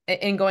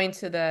in going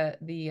to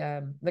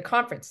the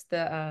conference,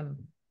 that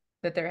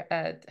they're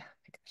gosh,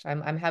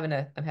 I'm having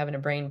a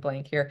brain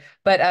blank here.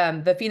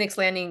 But the Phoenix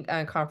Landing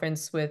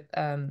conference with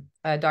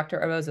Dr.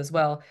 Arose as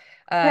well.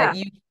 Yeah.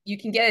 You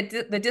can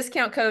get the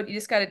discount code. You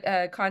just got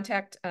to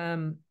contact.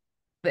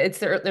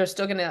 They're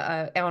still going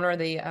to honor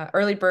the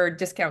early bird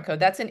discount code.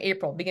 That's in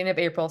April, beginning of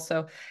April.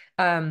 So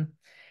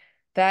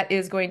that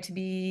is going to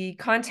be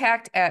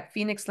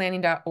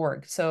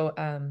contact@phoenixlanding.org.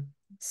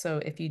 So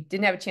if you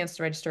didn't have a chance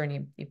to register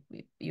and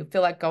you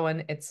feel like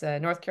going, it's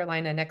North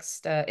Carolina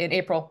next in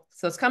April.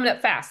 So it's coming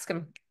up fast. It's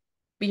going to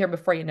be here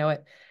before you know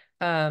it.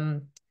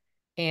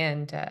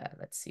 And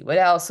let's see what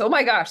else. Oh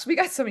my gosh, we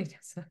got so many.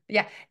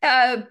 Yeah.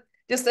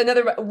 Just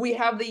another, we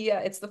have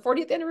it's the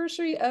 40th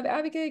anniversary of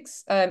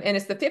Avigates, and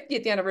it's the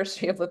 50th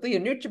anniversary of Lithia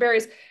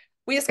Nutriberries.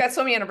 We just got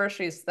so many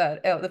anniversaries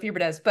that Lefebvre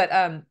does, but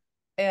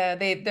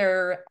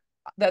they're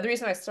the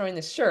reason I was throwing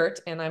this shirt,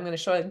 and I'm going to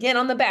show it again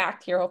on the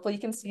back here. Hopefully you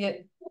can see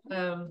it.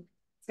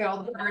 It's got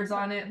all the birds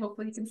on it.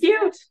 Hopefully you can see it.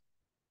 Cute.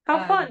 How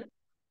Um, fun.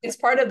 it's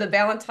part of the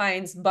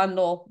Valentine's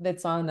bundle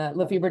that's on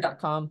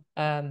lefebvre.com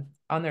on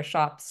their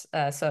shops.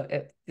 There's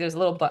a cute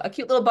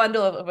little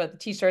bundle of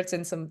t-shirts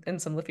and some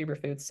Lefebvre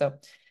foods. So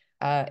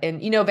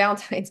and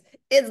Valentine's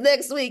is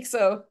next week,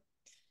 so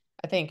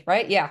I think,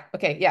 right? Yeah.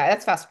 Okay. Yeah,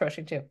 that's fast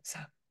approaching too. So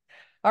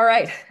all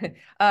right.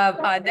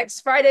 Next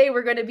Friday,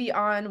 we're going to be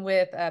on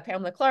with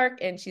Pamela Clark,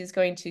 and she's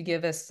going to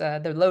give us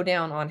the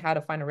lowdown on how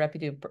to find a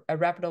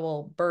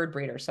reputable bird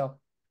breeder. So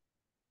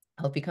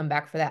I hope you come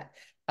back for that.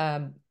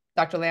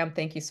 Dr. Lamb,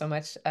 thank you so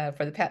much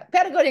for the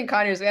Patagonian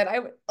Conures,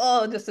 man.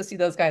 Just to see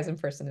those guys in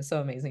person is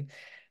so amazing.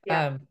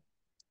 Yeah.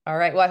 All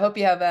right. Well, I hope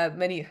you have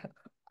many.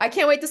 I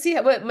can't wait to see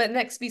what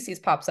next species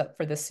pops up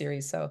for this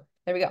series. So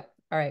there we go.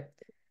 All right.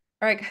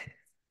 All right.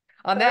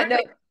 On All that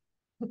right.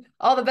 note,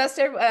 all the best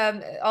to you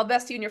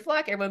and your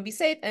flock. Everyone be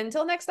safe. And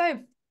until next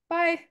time.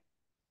 Bye.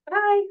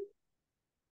 Bye.